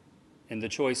Afghanistan, and the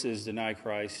choice is deny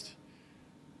Christ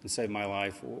and save my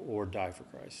life or die for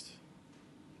Christ.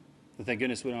 And thank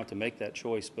goodness we don't have to make that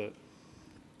choice, but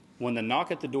when the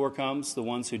knock at the door comes, the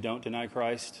ones who don't deny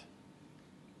Christ,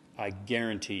 I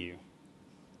guarantee you,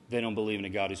 they don't believe in a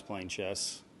God who's playing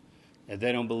chess, and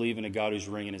they don't believe in a God who's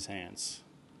wringing his hands.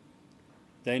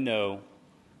 They know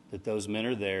that those men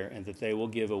are there and that they will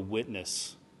give a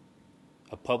witness,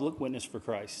 a public witness for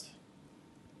Christ.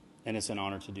 And it's an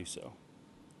honor to do so.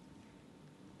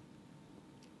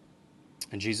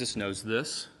 And Jesus knows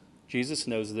this. Jesus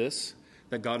knows this,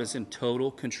 that God is in total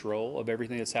control of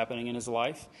everything that's happening in his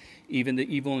life, even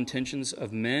the evil intentions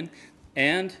of men.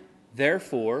 And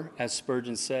therefore, as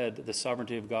Spurgeon said, the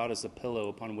sovereignty of God is the pillow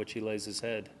upon which he lays his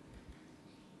head.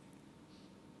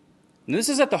 And this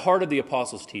is at the heart of the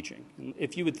apostles' teaching.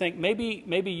 If you would think, maybe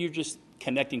you're just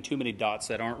connecting too many dots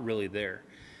that aren't really there.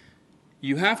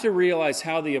 You have to realize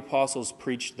how the apostles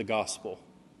preached the gospel,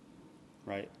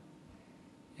 right?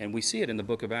 And we see it in the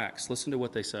book of Acts. Listen to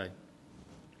what they say.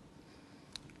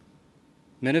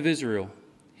 Men of Israel,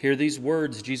 hear these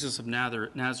words, Jesus of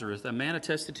Nazareth, a man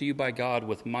attested to you by God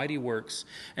with mighty works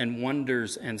and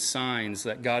wonders and signs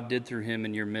that God did through him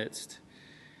in your midst.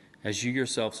 as you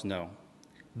yourselves know,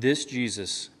 this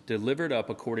Jesus, delivered up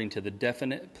according to the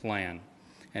definite plan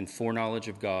and foreknowledge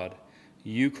of God,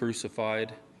 you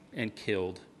crucified and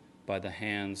killed by the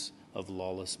hands of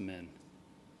lawless men.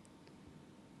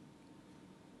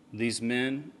 These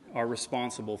men are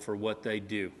responsible for what they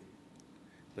do,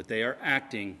 but they are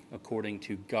acting according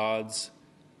to God's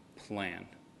plan.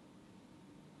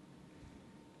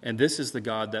 And this is the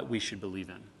God that we should believe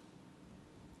in.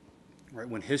 Right?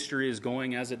 When history is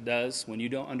going as it does, when you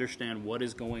don't understand what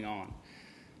is going on,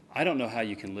 I don't know how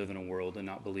you can live in a world and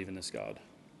not believe in this God.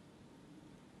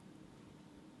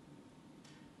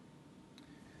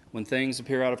 When things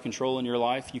appear out of control in your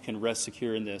life, you can rest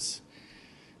secure in this,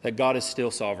 that God is still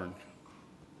sovereign.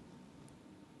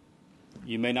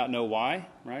 You may not know why,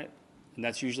 right? And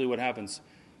that's usually what happens.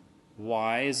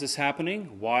 Why is this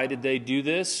happening? Why did they do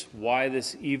this? Why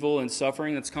this evil and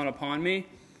suffering that's come upon me?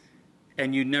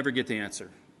 And you never get the answer.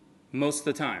 Most of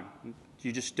the time,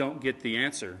 you just don't get the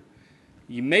answer.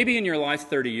 You maybe in your life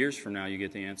 30 years from now you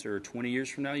get the answer, or 20 years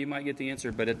from now you might get the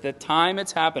answer, but at the time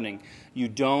it's happening, you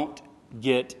don't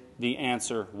get the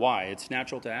answer why. It's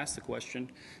natural to ask the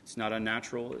question. It's not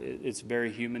unnatural. It's a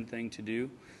very human thing to do,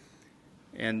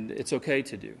 and it's okay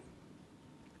to do.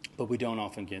 But we don't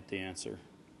often get the answer.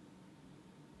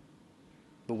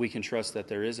 But we can trust that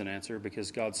there is an answer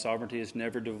because God's sovereignty is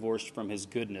never divorced from his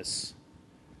goodness.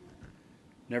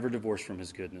 Never divorced from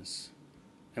his goodness.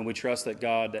 And we trust that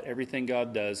that everything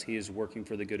God does, he is working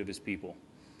for the good of his people,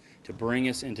 to bring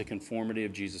us into conformity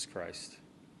of Jesus Christ.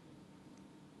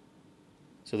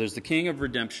 So there's the King of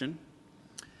redemption.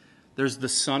 There's the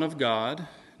Son of God.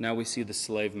 Now we see the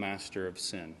slave master of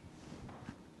sin.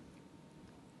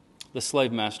 The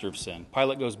slave master of sin.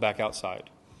 Pilate goes back outside.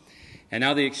 And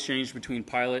now the exchange between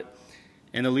Pilate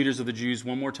and the leaders of the Jews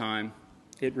one more time,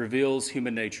 it reveals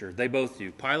human nature. They both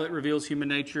do. Pilate reveals human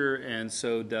nature, and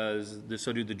so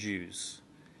do the Jews.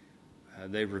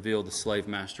 They reveal the slave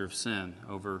master of sin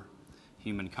over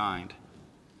humankind.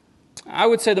 I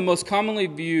would say the most commonly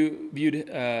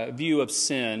view of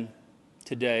sin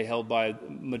today, held by the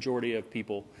majority of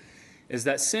people, is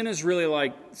that sin is really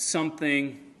like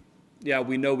something,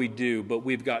 we know we do, but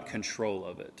we've got control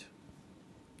of it,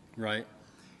 right?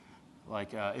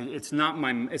 Like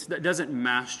it doesn't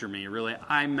master me, really.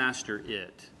 I master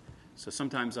it. So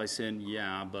sometimes I sin,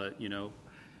 but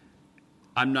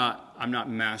I'm not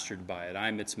mastered by it.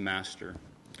 I'm its master.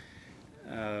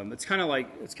 It's kind of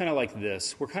like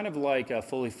this. We're kind of like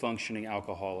fully functioning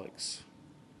alcoholics.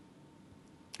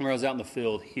 When I was out in the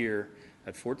field here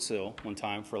at Fort Sill one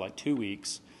time for like 2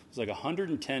 weeks, it was like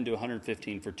 110 to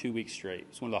 115 for 2 weeks straight.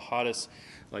 It's one of the hottest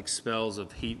spells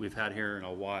of heat we've had here in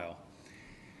a while.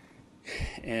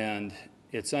 And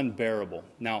it's unbearable.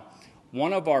 Now,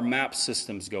 one of our map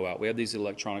systems go out. We have these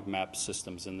electronic map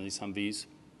systems in these Humvees.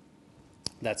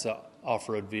 That's an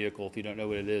off-road vehicle, if you don't know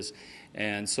what it is.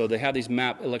 And so they have these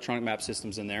electronic map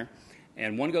systems in there.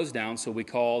 And one goes down, so we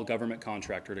call government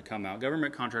contractor to come out.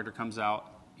 Government contractor comes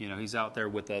out. He's out there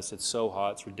with us. It's so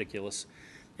hot. It's ridiculous.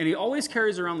 And he always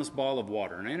carries around this bottle of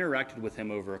water. And I interacted with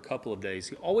him over a couple of days.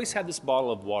 He always had this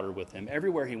bottle of water with him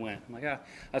everywhere he went. I'm like,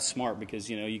 that's smart because,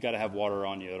 you got to have water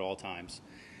on you at all times.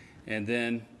 And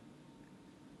then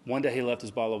one day he left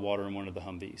his bottle of water in one of the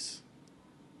Humvees.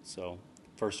 So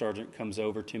first sergeant comes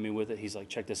over to me with it. He's like,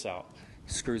 check this out.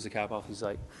 He screws the cap off. He's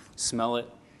like, smell it.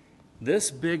 This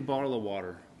big bottle of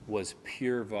water was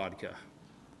pure vodka.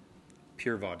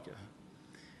 Pure vodka.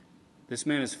 This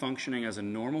man is functioning as a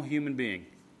normal human being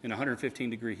in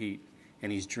 115-degree heat,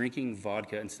 and he's drinking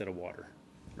vodka instead of water,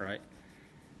 right?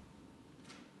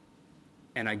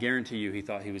 And I guarantee you he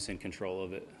thought he was in control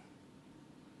of it.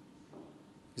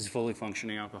 He's a fully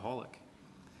functioning alcoholic.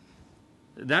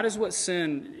 That is what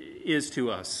sin is to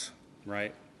us,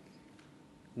 right?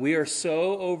 We are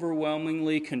so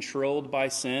overwhelmingly controlled by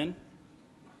sin.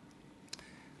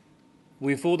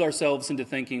 We fooled ourselves into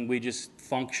thinking we just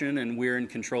function and we're in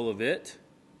control of it.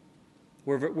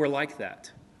 We're like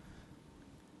that.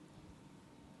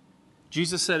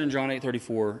 Jesus said in John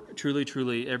 8:34, truly,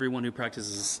 truly, everyone who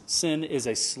practices sin is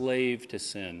a slave to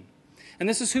sin. And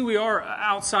this is who we are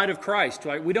outside of Christ,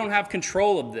 right? We don't have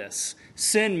control of this.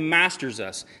 Sin masters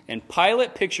us. And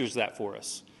Pilate pictures that for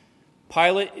us.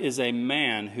 Pilate is a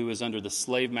man who is under the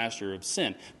slave master of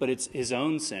sin, but it's his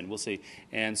own sin, we'll see.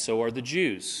 And so are the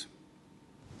Jews.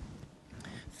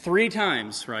 3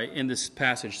 times, right, in this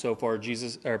passage so far,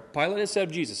 Pilate has said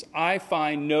of Jesus, I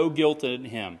find no guilt in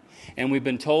him. And we've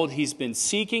been told he's been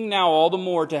seeking now all the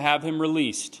more to have him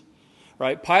released.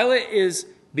 Right? Pilate is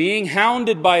being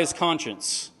hounded by his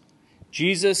conscience.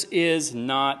 Jesus is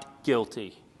not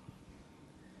guilty.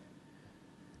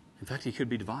 In fact, he could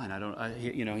be divine.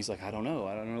 He's like, I don't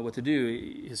know what to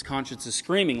do. His conscience is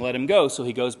screaming, let him go. So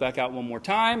he goes back out one more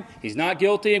time. He's not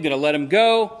guilty. I'm going to let him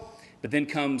go. But then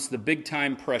comes the big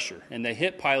time pressure. And they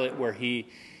hit Pilate where he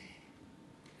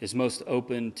is most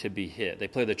open to be hit. They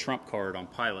play the trump card on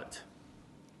Pilate.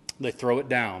 They throw it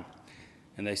down.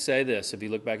 And they say this, if you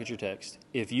look back at your text,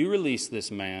 if you release this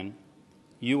man,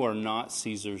 you are not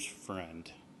Caesar's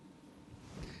friend.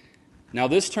 Now,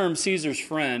 this term, Caesar's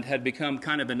friend, had become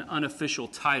kind of an unofficial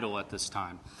title at this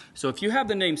time. So if you have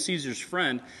the name Caesar's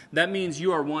friend, that means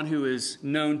you are one who is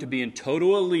known to be in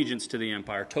total allegiance to the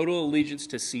empire, total allegiance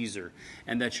to Caesar,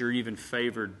 and that you're even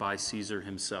favored by Caesar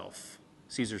himself.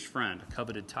 Caesar's friend, a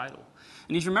coveted title.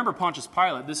 And if you remember Pontius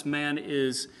Pilate, this man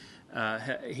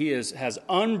has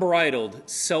unbridled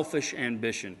selfish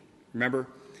ambition. Remember,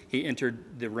 he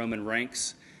entered the Roman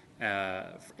ranks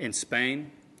in Spain,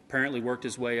 apparently worked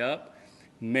his way up,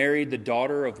 married the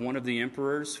daughter of one of the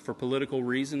emperors for political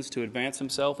reasons to advance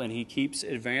himself, and he keeps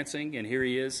advancing, and here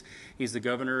he is. He's the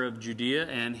governor of Judea,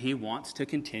 and he wants to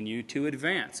continue to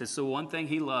advance. It's the one thing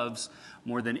he loves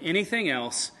more than anything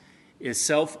else is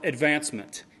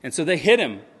self-advancement. And so they hit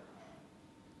him.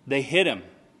 They hit him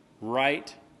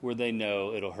right where they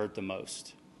know it'll hurt the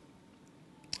most.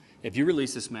 If you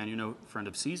release this man, you're no friend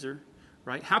of Caesar,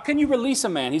 right? How can you release a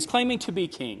man? He's claiming to be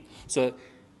king. So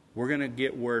we're going to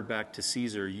get word back to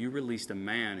Caesar. You released a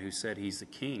man who said he's the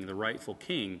king, the rightful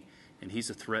king, and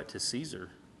he's a threat to Caesar.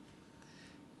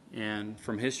 And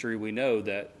from history, we know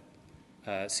that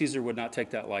Caesar would not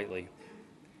take that lightly.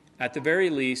 At the very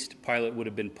least, Pilate would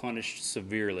have been punished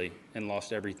severely and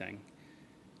lost everything.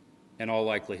 In all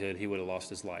likelihood, he would have lost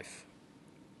his life.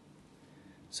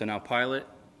 So now Pilate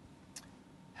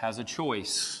has a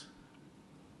choice.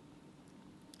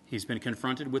 He's been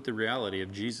confronted with the reality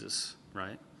of Jesus,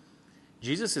 right?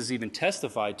 Jesus has even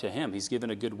testified to him. He's given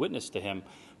a good witness to him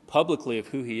publicly of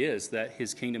who he is, that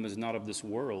his kingdom is not of this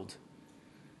world.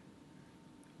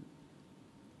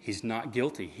 He's not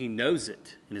guilty. He knows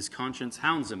it, and his conscience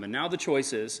hounds him. And now the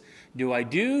choice is, do I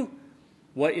do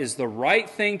what is the right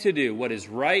thing to do, what is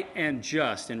right and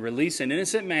just, and release an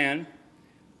innocent man,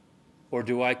 or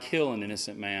do I kill an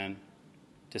innocent man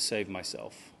to save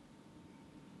myself?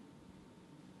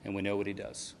 And we know what he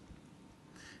does.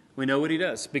 We know what he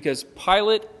does because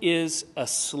Pilate is a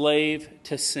slave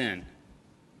to sin,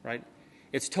 right?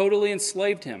 It's totally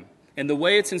enslaved him. And the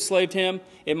way it's enslaved him,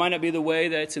 it might not be the way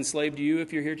that it's enslaved you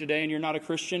if you're here today and you're not a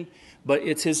Christian, but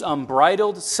it's his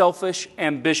unbridled, selfish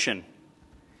ambition.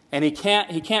 And he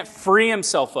can't free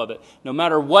himself of it. No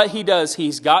matter what he does,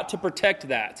 he's got to protect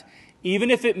that,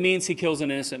 even if it means he kills an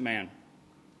innocent man.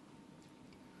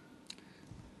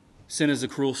 Sin is a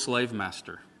cruel slave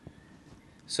master.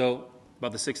 So,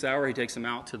 about the 6th hour, he takes him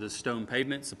out to the stone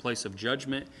pavement, it's a place of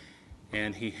judgment,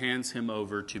 and he hands him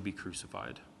over to be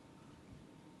crucified.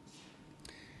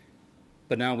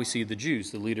 But now we see the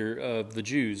Jews, the leader of the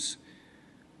Jews.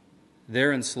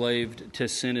 They're enslaved to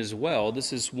sin as well.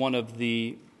 This is one of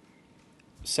the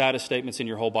saddest statements in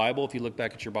your whole Bible, if you look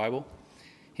back at your Bible.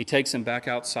 He takes him back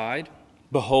outside.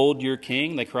 Behold your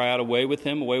king. They cry out, away with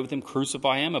him,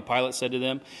 crucify him. And Pilate said to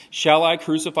them, shall I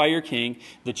crucify your king?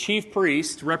 The chief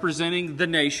priest, representing the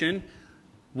nation,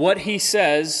 what he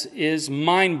says is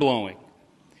mind-blowing.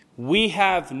 We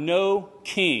have no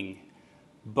king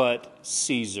but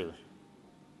Caesar.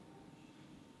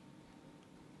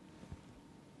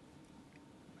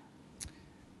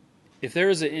 If there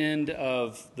is an end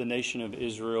of the nation of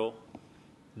Israel,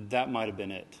 that might have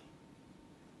been it.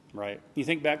 Right? You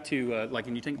think back to,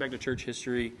 when you think back to church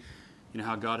history, you know,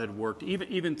 how God had worked,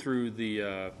 even through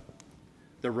the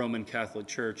Roman Catholic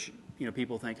Church, you know,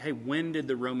 people think, hey, when did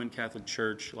the Roman Catholic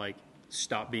Church,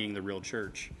 stop being the real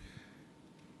church?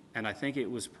 And I think it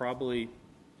was probably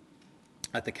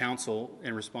at the council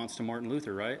in response to Martin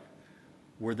Luther, right?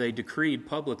 Where they decreed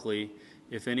publicly,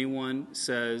 if anyone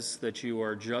says that you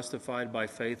are justified by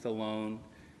faith alone,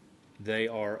 they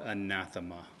are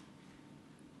anathema.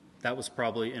 That was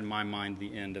probably, in my mind,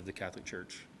 the end of the Catholic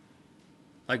Church.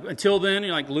 Until then,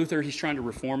 Luther, he's trying to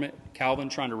reform it. Calvin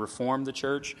trying to reform the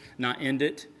church, not end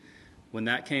it. When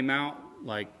that came out,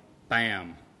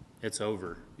 bam, it's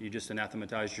over. You just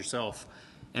anathematized yourself.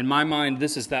 In my mind,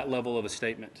 this is that level of a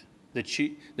statement. The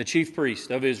chief priest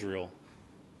of Israel,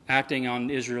 acting on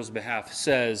Israel's behalf,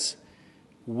 says,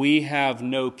 we have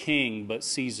no king but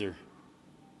Caesar.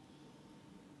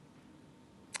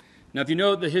 Now, if you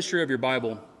know the history of your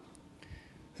Bible,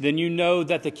 then you know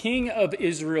that the king of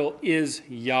Israel is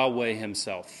Yahweh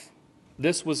himself.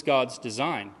 This was God's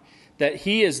design, that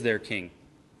he is their king.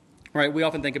 Right? We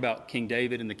often think about King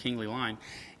David and the kingly line.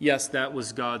 Yes, that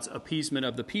was God's appeasement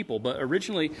of the people, but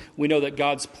originally we know that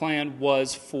God's plan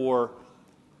was for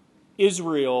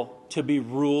Israel to be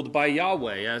ruled by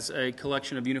Yahweh as a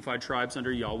collection of unified tribes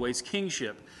under Yahweh's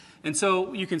kingship. And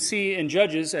so you can see in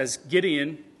Judges, as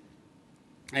Gideon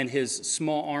and his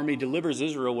small army delivers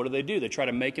Israel, what do? They try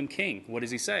to make him king. What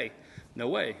does he say? No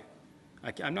way.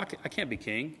 I can't be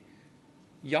king.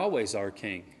 Yahweh's our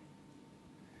king.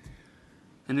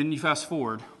 And then you fast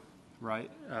forward, right?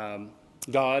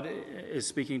 God is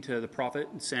speaking to the prophet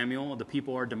Samuel. The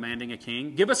people are demanding a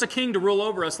king. Give us a king to rule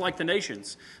over us like the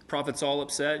nations. The prophet's all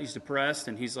upset. He's depressed.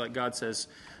 And he's like, God says,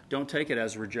 don't take it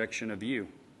as a rejection of you.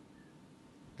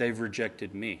 They've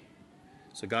rejected me.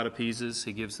 So God appeases.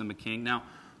 He gives them a king. Now,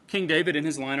 King David and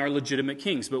his line are legitimate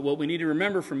kings. But what we need to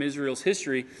remember from Israel's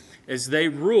history is they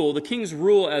rule, the kings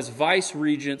rule as vice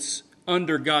regents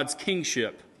under God's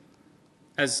kingship,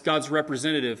 as God's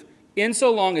representative. In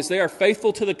so long as they are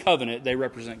faithful to the covenant, they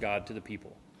represent God to the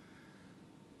people.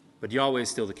 But Yahweh is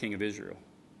still the king of Israel.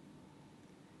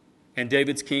 And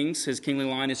David's kings, his kingly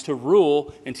line, is to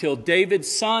rule until David's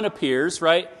son appears,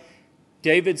 right?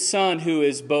 David's son, who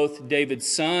is both David's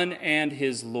son and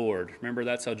his Lord. Remember,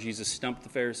 that's how Jesus stumped the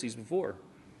Pharisees before.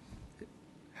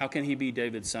 How can he be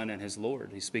David's son and his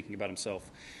Lord? He's speaking about himself,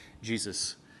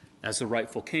 Jesus, as the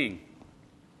rightful king.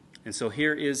 And so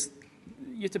here is,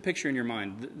 you have to picture in your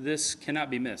mind, this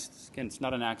cannot be missed. Again, it's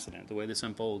not an accident, the way this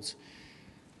unfolds.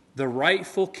 The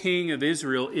rightful king of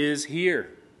Israel is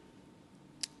here.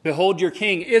 Behold, your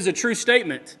king is a true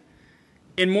statement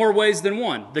in more ways than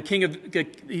one.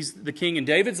 He's the king in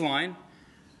David's line,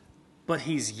 but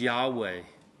he's Yahweh.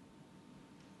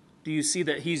 Do you see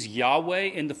that he's Yahweh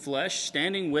in the flesh,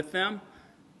 standing with them?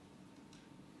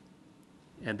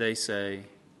 And they say,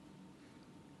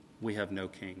 we have no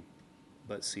king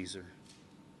but Caesar.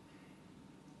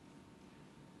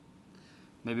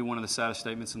 Maybe one of the saddest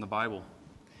statements in the Bible.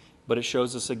 But it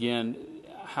shows us again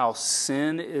how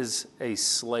sin is a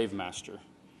slave master,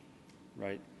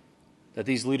 right? That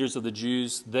these leaders of the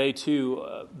Jews, they too,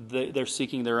 they're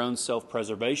seeking their own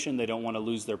self-preservation. They don't want to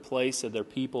lose their place, their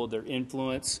people, their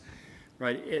influence,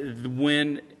 right?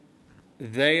 When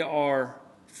they are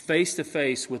face to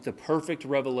face with the perfect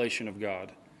revelation of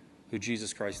God, who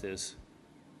Jesus Christ is,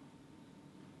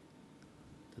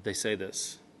 that they say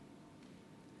this.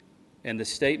 And the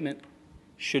statement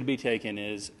should be taken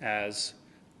as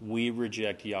we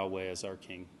reject Yahweh as our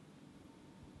king.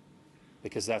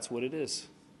 Because that's what it is.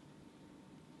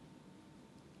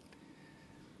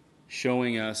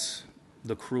 Showing us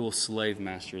the cruel slave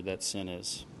master that sin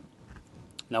is.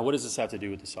 Now, what does this have to do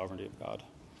with the sovereignty of God?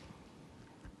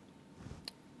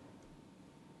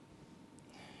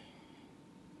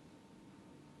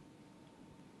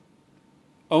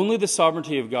 Only the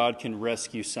sovereignty of God can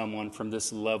rescue someone from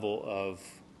this level of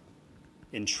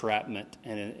entrapment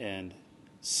and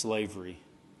slavery.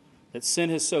 That sin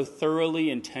has so thoroughly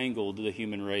entangled the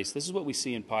human race. This is what we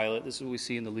see in Pilate. This is what we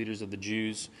see in the leaders of the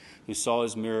Jews who saw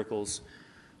his miracles.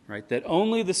 Right? That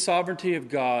only the sovereignty of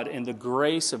God and the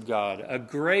grace of God, a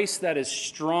grace that is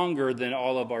stronger than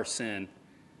all of our sin,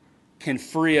 can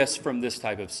free us from this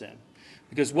type of sin.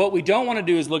 Because what we don't want to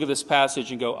do is look at this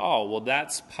passage and go, oh, well,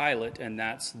 that's Pilate and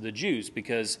that's the Jews.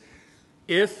 Because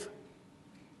if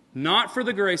not for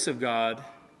the grace of God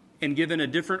and given a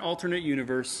different alternate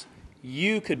universe,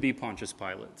 you could be Pontius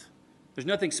Pilate. There's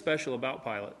nothing special about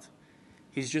Pilate.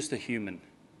 He's just a human.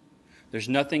 There's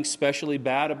nothing specially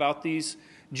bad about these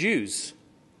Jews.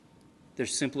 They're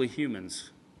simply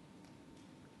humans,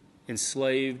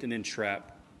 enslaved and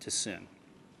entrapped to sin.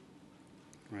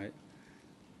 Right?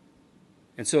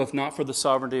 And so if not for the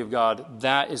sovereignty of God,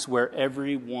 that is where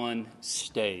everyone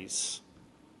stays.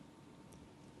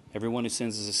 Everyone who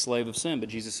sins is a slave of sin. But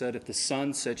Jesus said, if the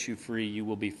Son sets you free, you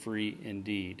will be free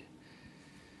indeed.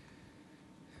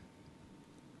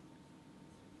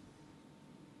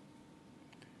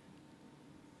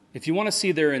 If you want to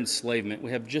see their enslavement,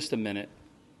 we have just a minute.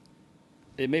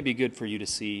 It may be good for you to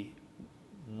see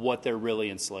what they're really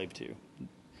enslaved to.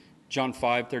 John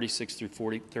 5, 36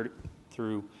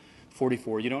 through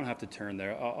 44. You don't have to turn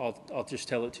there. I'll just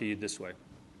tell it to you this way.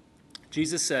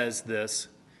 Jesus says this,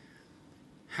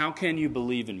 how can you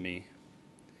believe in me?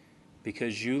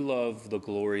 Because you love the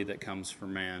glory that comes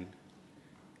from man,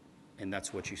 and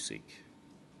that's what you seek.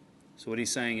 So what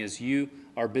he's saying is you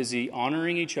are busy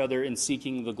honoring each other and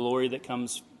seeking the glory that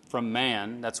comes from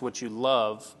man. That's what you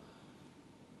love.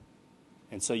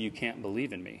 And so you can't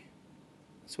believe in me.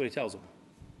 That's what he tells them.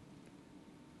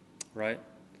 Right?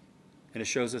 And it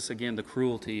shows us again the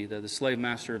cruelty that the slave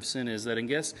master of sin is, that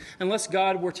unless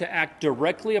God were to act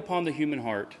directly upon the human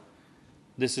heart,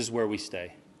 this is where we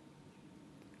stay.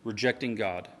 Rejecting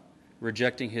God,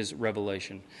 rejecting his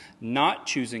revelation, not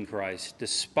choosing Christ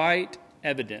despite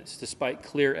evidence, despite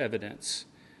clear evidence.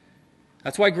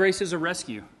 That's why grace is a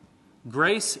rescue.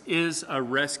 Grace is a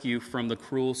rescue from the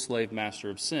cruel slave master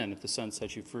of sin. If the Son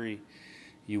sets you free,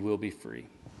 you will be free.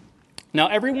 Now,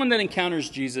 everyone that encounters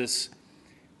Jesus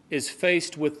is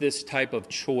faced with this type of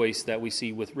choice that we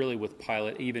see with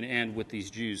Pilate, even and with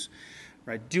these Jews.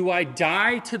 Right? Do I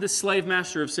die to the slave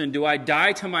master of sin? Do I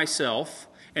die to myself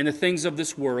and the things of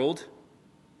this world?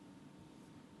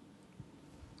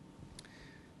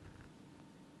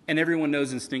 And everyone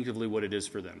knows instinctively what it is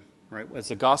for them. Right? As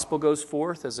the gospel goes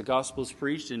forth, as the gospel is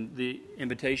preached, and the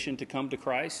invitation to come to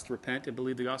Christ, repent and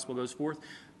believe the gospel goes forth,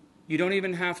 you don't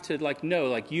even have to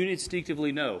know. You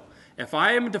instinctively know. If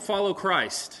I am to follow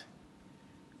Christ,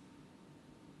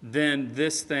 then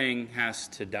this thing has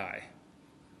to die.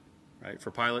 Right?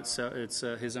 For Pilate, it's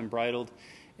his unbridled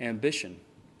ambition.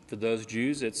 For those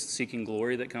Jews, it's seeking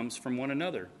glory that comes from one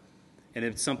another. And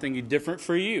it's something different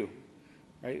for you.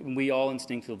 Right? And we all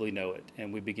instinctively know it,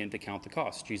 and we begin to count the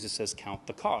cost. Jesus says, count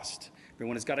the cost.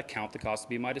 Everyone has got to count the cost to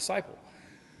be my disciple.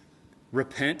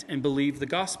 Repent and believe the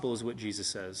gospel is what Jesus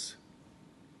says.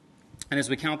 And as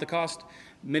we count the cost,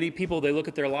 many people, they look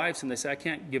at their lives and they say, I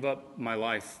can't give up my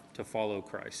life to follow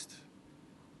Christ.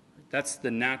 That's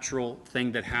the natural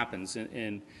thing that happens.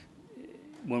 And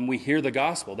when we hear the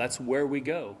gospel, that's where we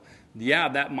go. Yeah,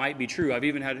 that might be true. I've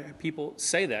even had people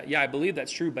say that. Yeah, I believe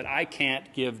that's true, but I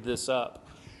can't give this up.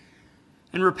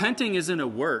 And repenting isn't a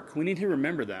work. We need to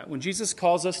remember that. When Jesus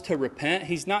calls us to repent,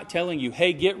 he's not telling you,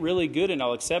 hey, get really good and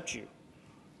I'll accept you.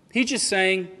 He's just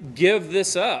saying, give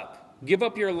this up. Give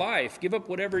up your life. Give up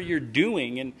whatever you're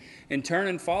doing and turn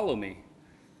and follow me.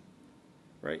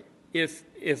 Right? If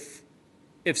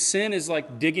sin is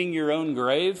like digging your own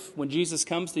grave, when Jesus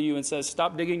comes to you and says,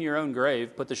 stop digging your own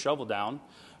grave, put the shovel down,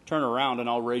 turn around and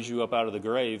I'll raise you up out of the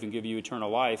grave and give you eternal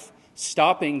life.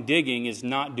 Stopping digging is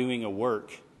not doing a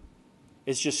work.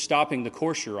 It's just stopping the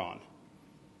course you're on.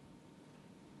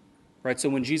 Right? So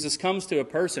when Jesus comes to a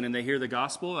person and they hear the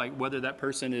gospel, like whether that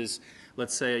person is,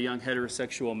 let's say, a young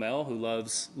heterosexual male who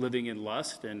loves living in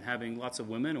lust and having lots of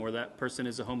women, or that person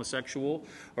is a homosexual,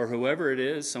 or whoever it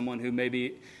is, someone who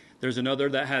maybe there's another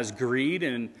that has greed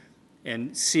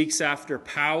and seeks after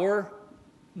power.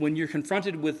 When you're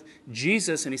confronted with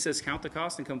Jesus and he says, count the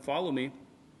cost and come follow me,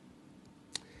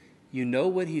 you know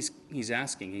what he's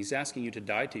asking. He's asking you to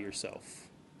die to yourself.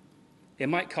 It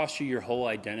might cost you your whole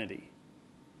identity,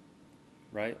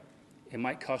 right? It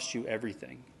might cost you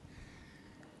everything.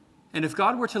 And if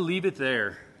God were to leave it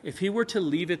there, if he were to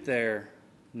leave it there,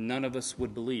 none of us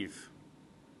would believe.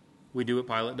 We do what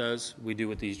Pilate does. We do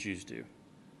what these Jews do.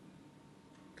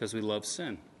 Because we love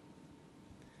sin.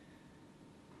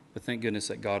 But thank goodness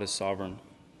that God is sovereign.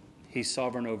 He's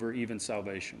sovereign over even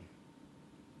salvation.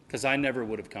 Because I never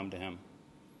would have come to him.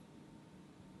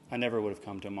 I never would have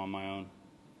come to him on my own.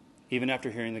 Even after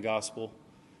hearing the gospel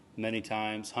many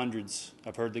times, hundreds.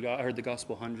 I heard the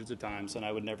gospel hundreds of times, and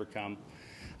I would never come.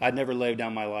 I'd never lay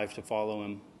down my life to follow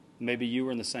him. Maybe you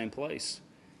were in the same place.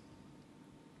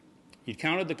 You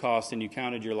counted the cost, and you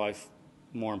counted your life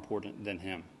more important than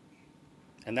him.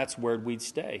 And that's where we'd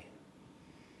stay.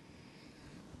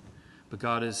 But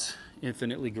God is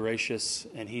infinitely gracious,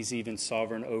 and he's even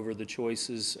sovereign over the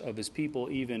choices of his people,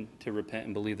 even to repent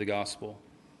and believe the gospel.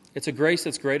 It's a grace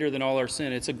that's greater than all our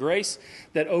sin. It's a grace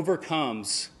that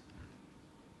overcomes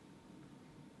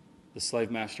the slave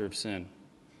master of sin.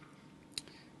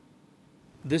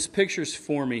 This pictures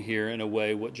for me here, in a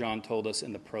way, what John told us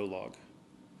in the prologue.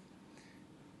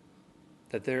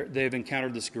 That they've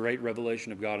encountered this great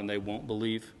revelation of God and they won't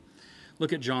believe.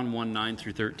 Look at John 1, 9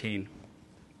 through 13.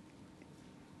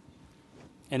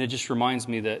 And it just reminds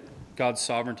me that God's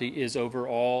sovereignty is over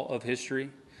all of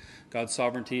history. God's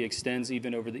sovereignty extends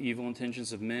even over the evil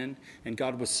intentions of men. And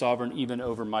God was sovereign even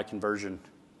over my conversion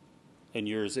and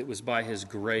yours. It was by his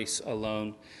grace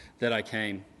alone that I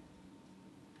came.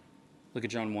 Look at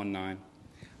John 1, 9.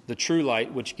 The true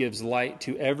light, which gives light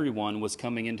to everyone, was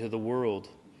coming into the world.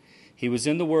 He was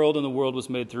in the world, and the world was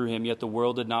made through him, yet the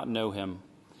world did not know him.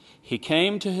 He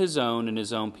came to his own, and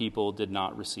his own people did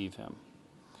not receive him.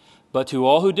 But to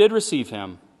all who did receive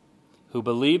him, who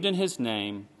believed in his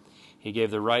name, he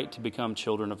gave the right to become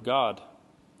children of God,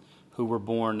 who were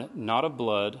born not of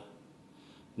blood,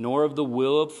 nor of the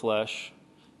will of flesh,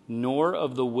 nor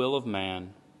of the will of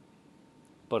man,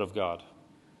 but of God.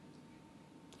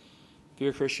 If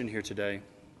you're a Christian here today,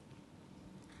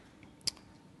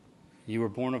 you were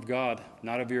born of God,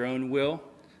 not of your own will,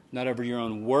 not of your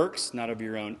own works, not of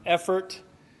your own effort,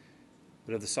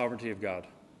 but of the sovereignty of God.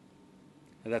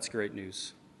 And that's great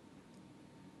news.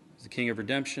 He's the King of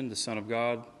redemption, the Son of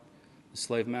God, the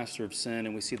slave master of sin,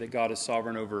 and we see that God is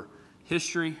sovereign over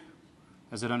history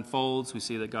as it unfolds. We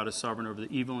see that God is sovereign over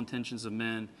the evil intentions of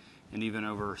men and even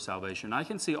over salvation. I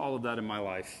can see all of that in my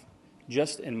life,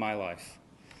 just in my life.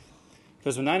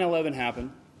 Because when 9/11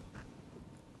 happened,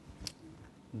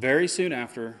 very soon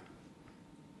after,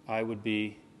 I would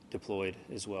be deployed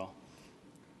as well.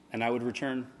 And I would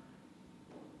return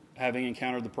having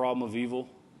encountered the problem of evil,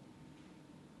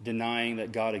 denying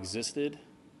that God existed,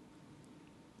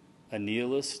 a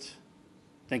nihilist,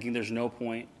 thinking there's no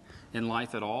point in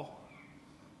life at all.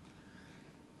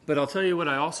 But I'll tell you what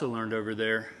I also learned over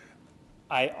there.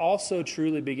 I also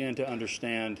truly began to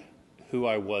understand who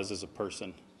I was as a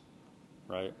person,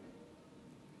 right?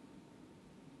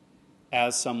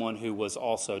 As someone who was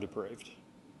also depraved.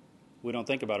 We don't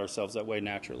think about ourselves that way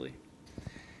naturally.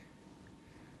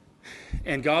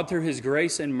 And God, through his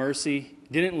grace and mercy,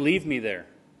 didn't leave me there,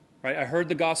 right? I heard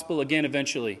the gospel again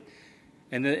eventually,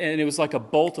 and it was like a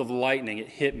bolt of lightning. It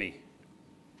hit me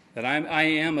that I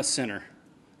am a sinner,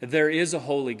 that there is a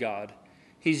holy God.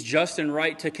 He's just and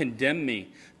right to condemn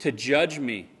me, to judge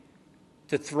me,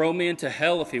 to throw me into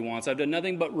hell if he wants. I've done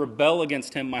nothing but rebel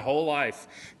against him my whole life,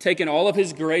 taken all of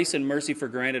his grace and mercy for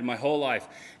granted my whole life.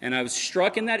 And I was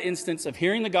struck in that instance of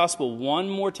hearing the gospel one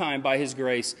more time by his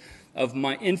grace of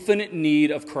my infinite need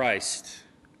of Christ.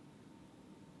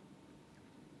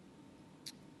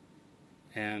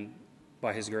 And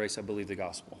by his grace, I believe the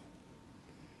gospel.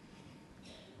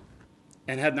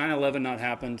 And had 9/11 not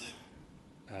happened,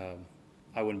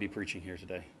 I wouldn't be preaching here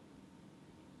today.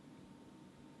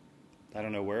 I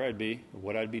don't know where I'd be or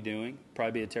what I'd be doing.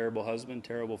 Probably be a terrible husband,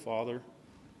 terrible father,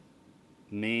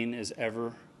 mean as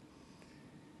ever.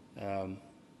 But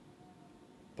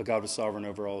God was sovereign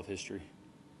over all of history.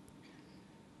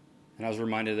 And I was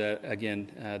reminded of that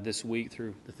again this week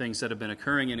through the things that have been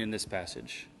occurring in this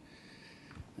passage.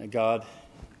 That God,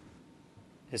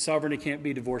 his sovereignty can't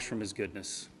be divorced from his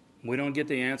goodness. We don't get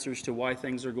the answers to why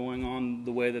things are going on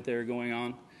the way that they're going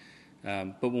on.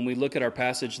 But when we look at our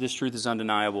passage, this truth is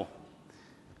undeniable.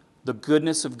 The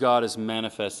goodness of God is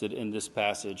manifested in this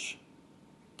passage.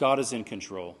 God is in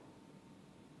control.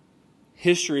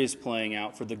 History is playing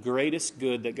out for the greatest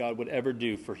good that God would ever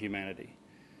do for humanity.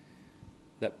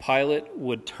 That Pilate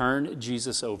would turn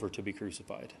Jesus over to be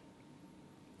crucified.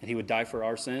 And he would die for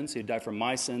our sins. He would die for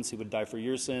my sins. He would die for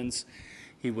your sins.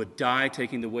 He would die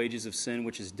taking the wages of sin,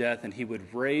 which is death. And he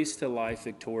would raise to life,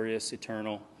 victorious,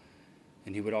 eternal.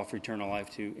 And he would offer eternal life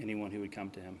to anyone who would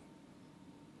come to him.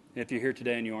 And if you're here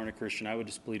today and you aren't a Christian, I would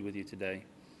just plead with you today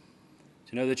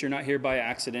to know that you're not here by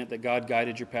accident, that God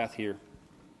guided your path here.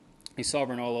 He's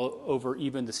sovereign all over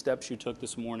even the steps you took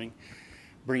this morning,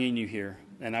 bringing you here.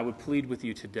 And I would plead with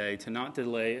you today to not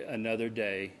delay another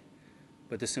day,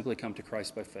 but to simply come to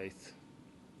Christ by faith.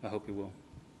 I hope you will.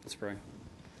 Let's pray.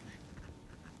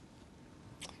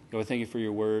 Lord, thank you for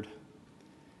your word.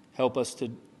 Help us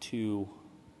to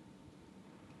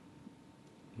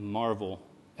marvel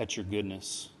at your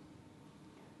goodness.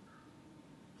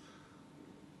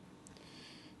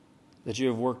 That you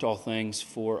have worked all things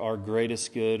for our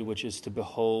greatest good, which is to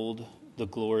behold the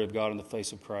glory of God in the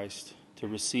face of Christ, to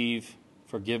receive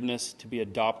forgiveness, to be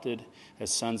adopted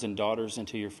as sons and daughters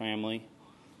into your family.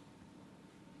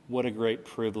 What a great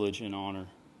privilege and honor.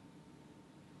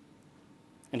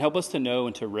 And help us to know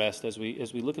and to rest as we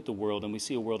look at the world and we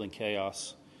see a world in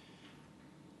chaos.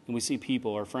 And we see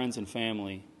people, our friends and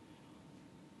family,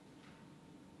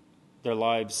 their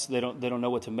lives, they don't know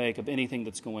what to make of anything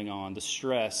that's going on. The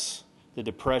stress, the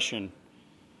depression,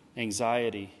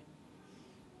 anxiety.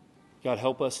 God,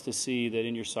 help us to see that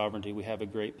in your sovereignty we have a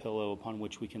great pillow upon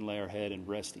which we can lay our head and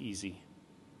rest easy.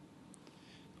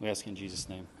 We ask in Jesus'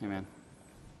 name. Amen.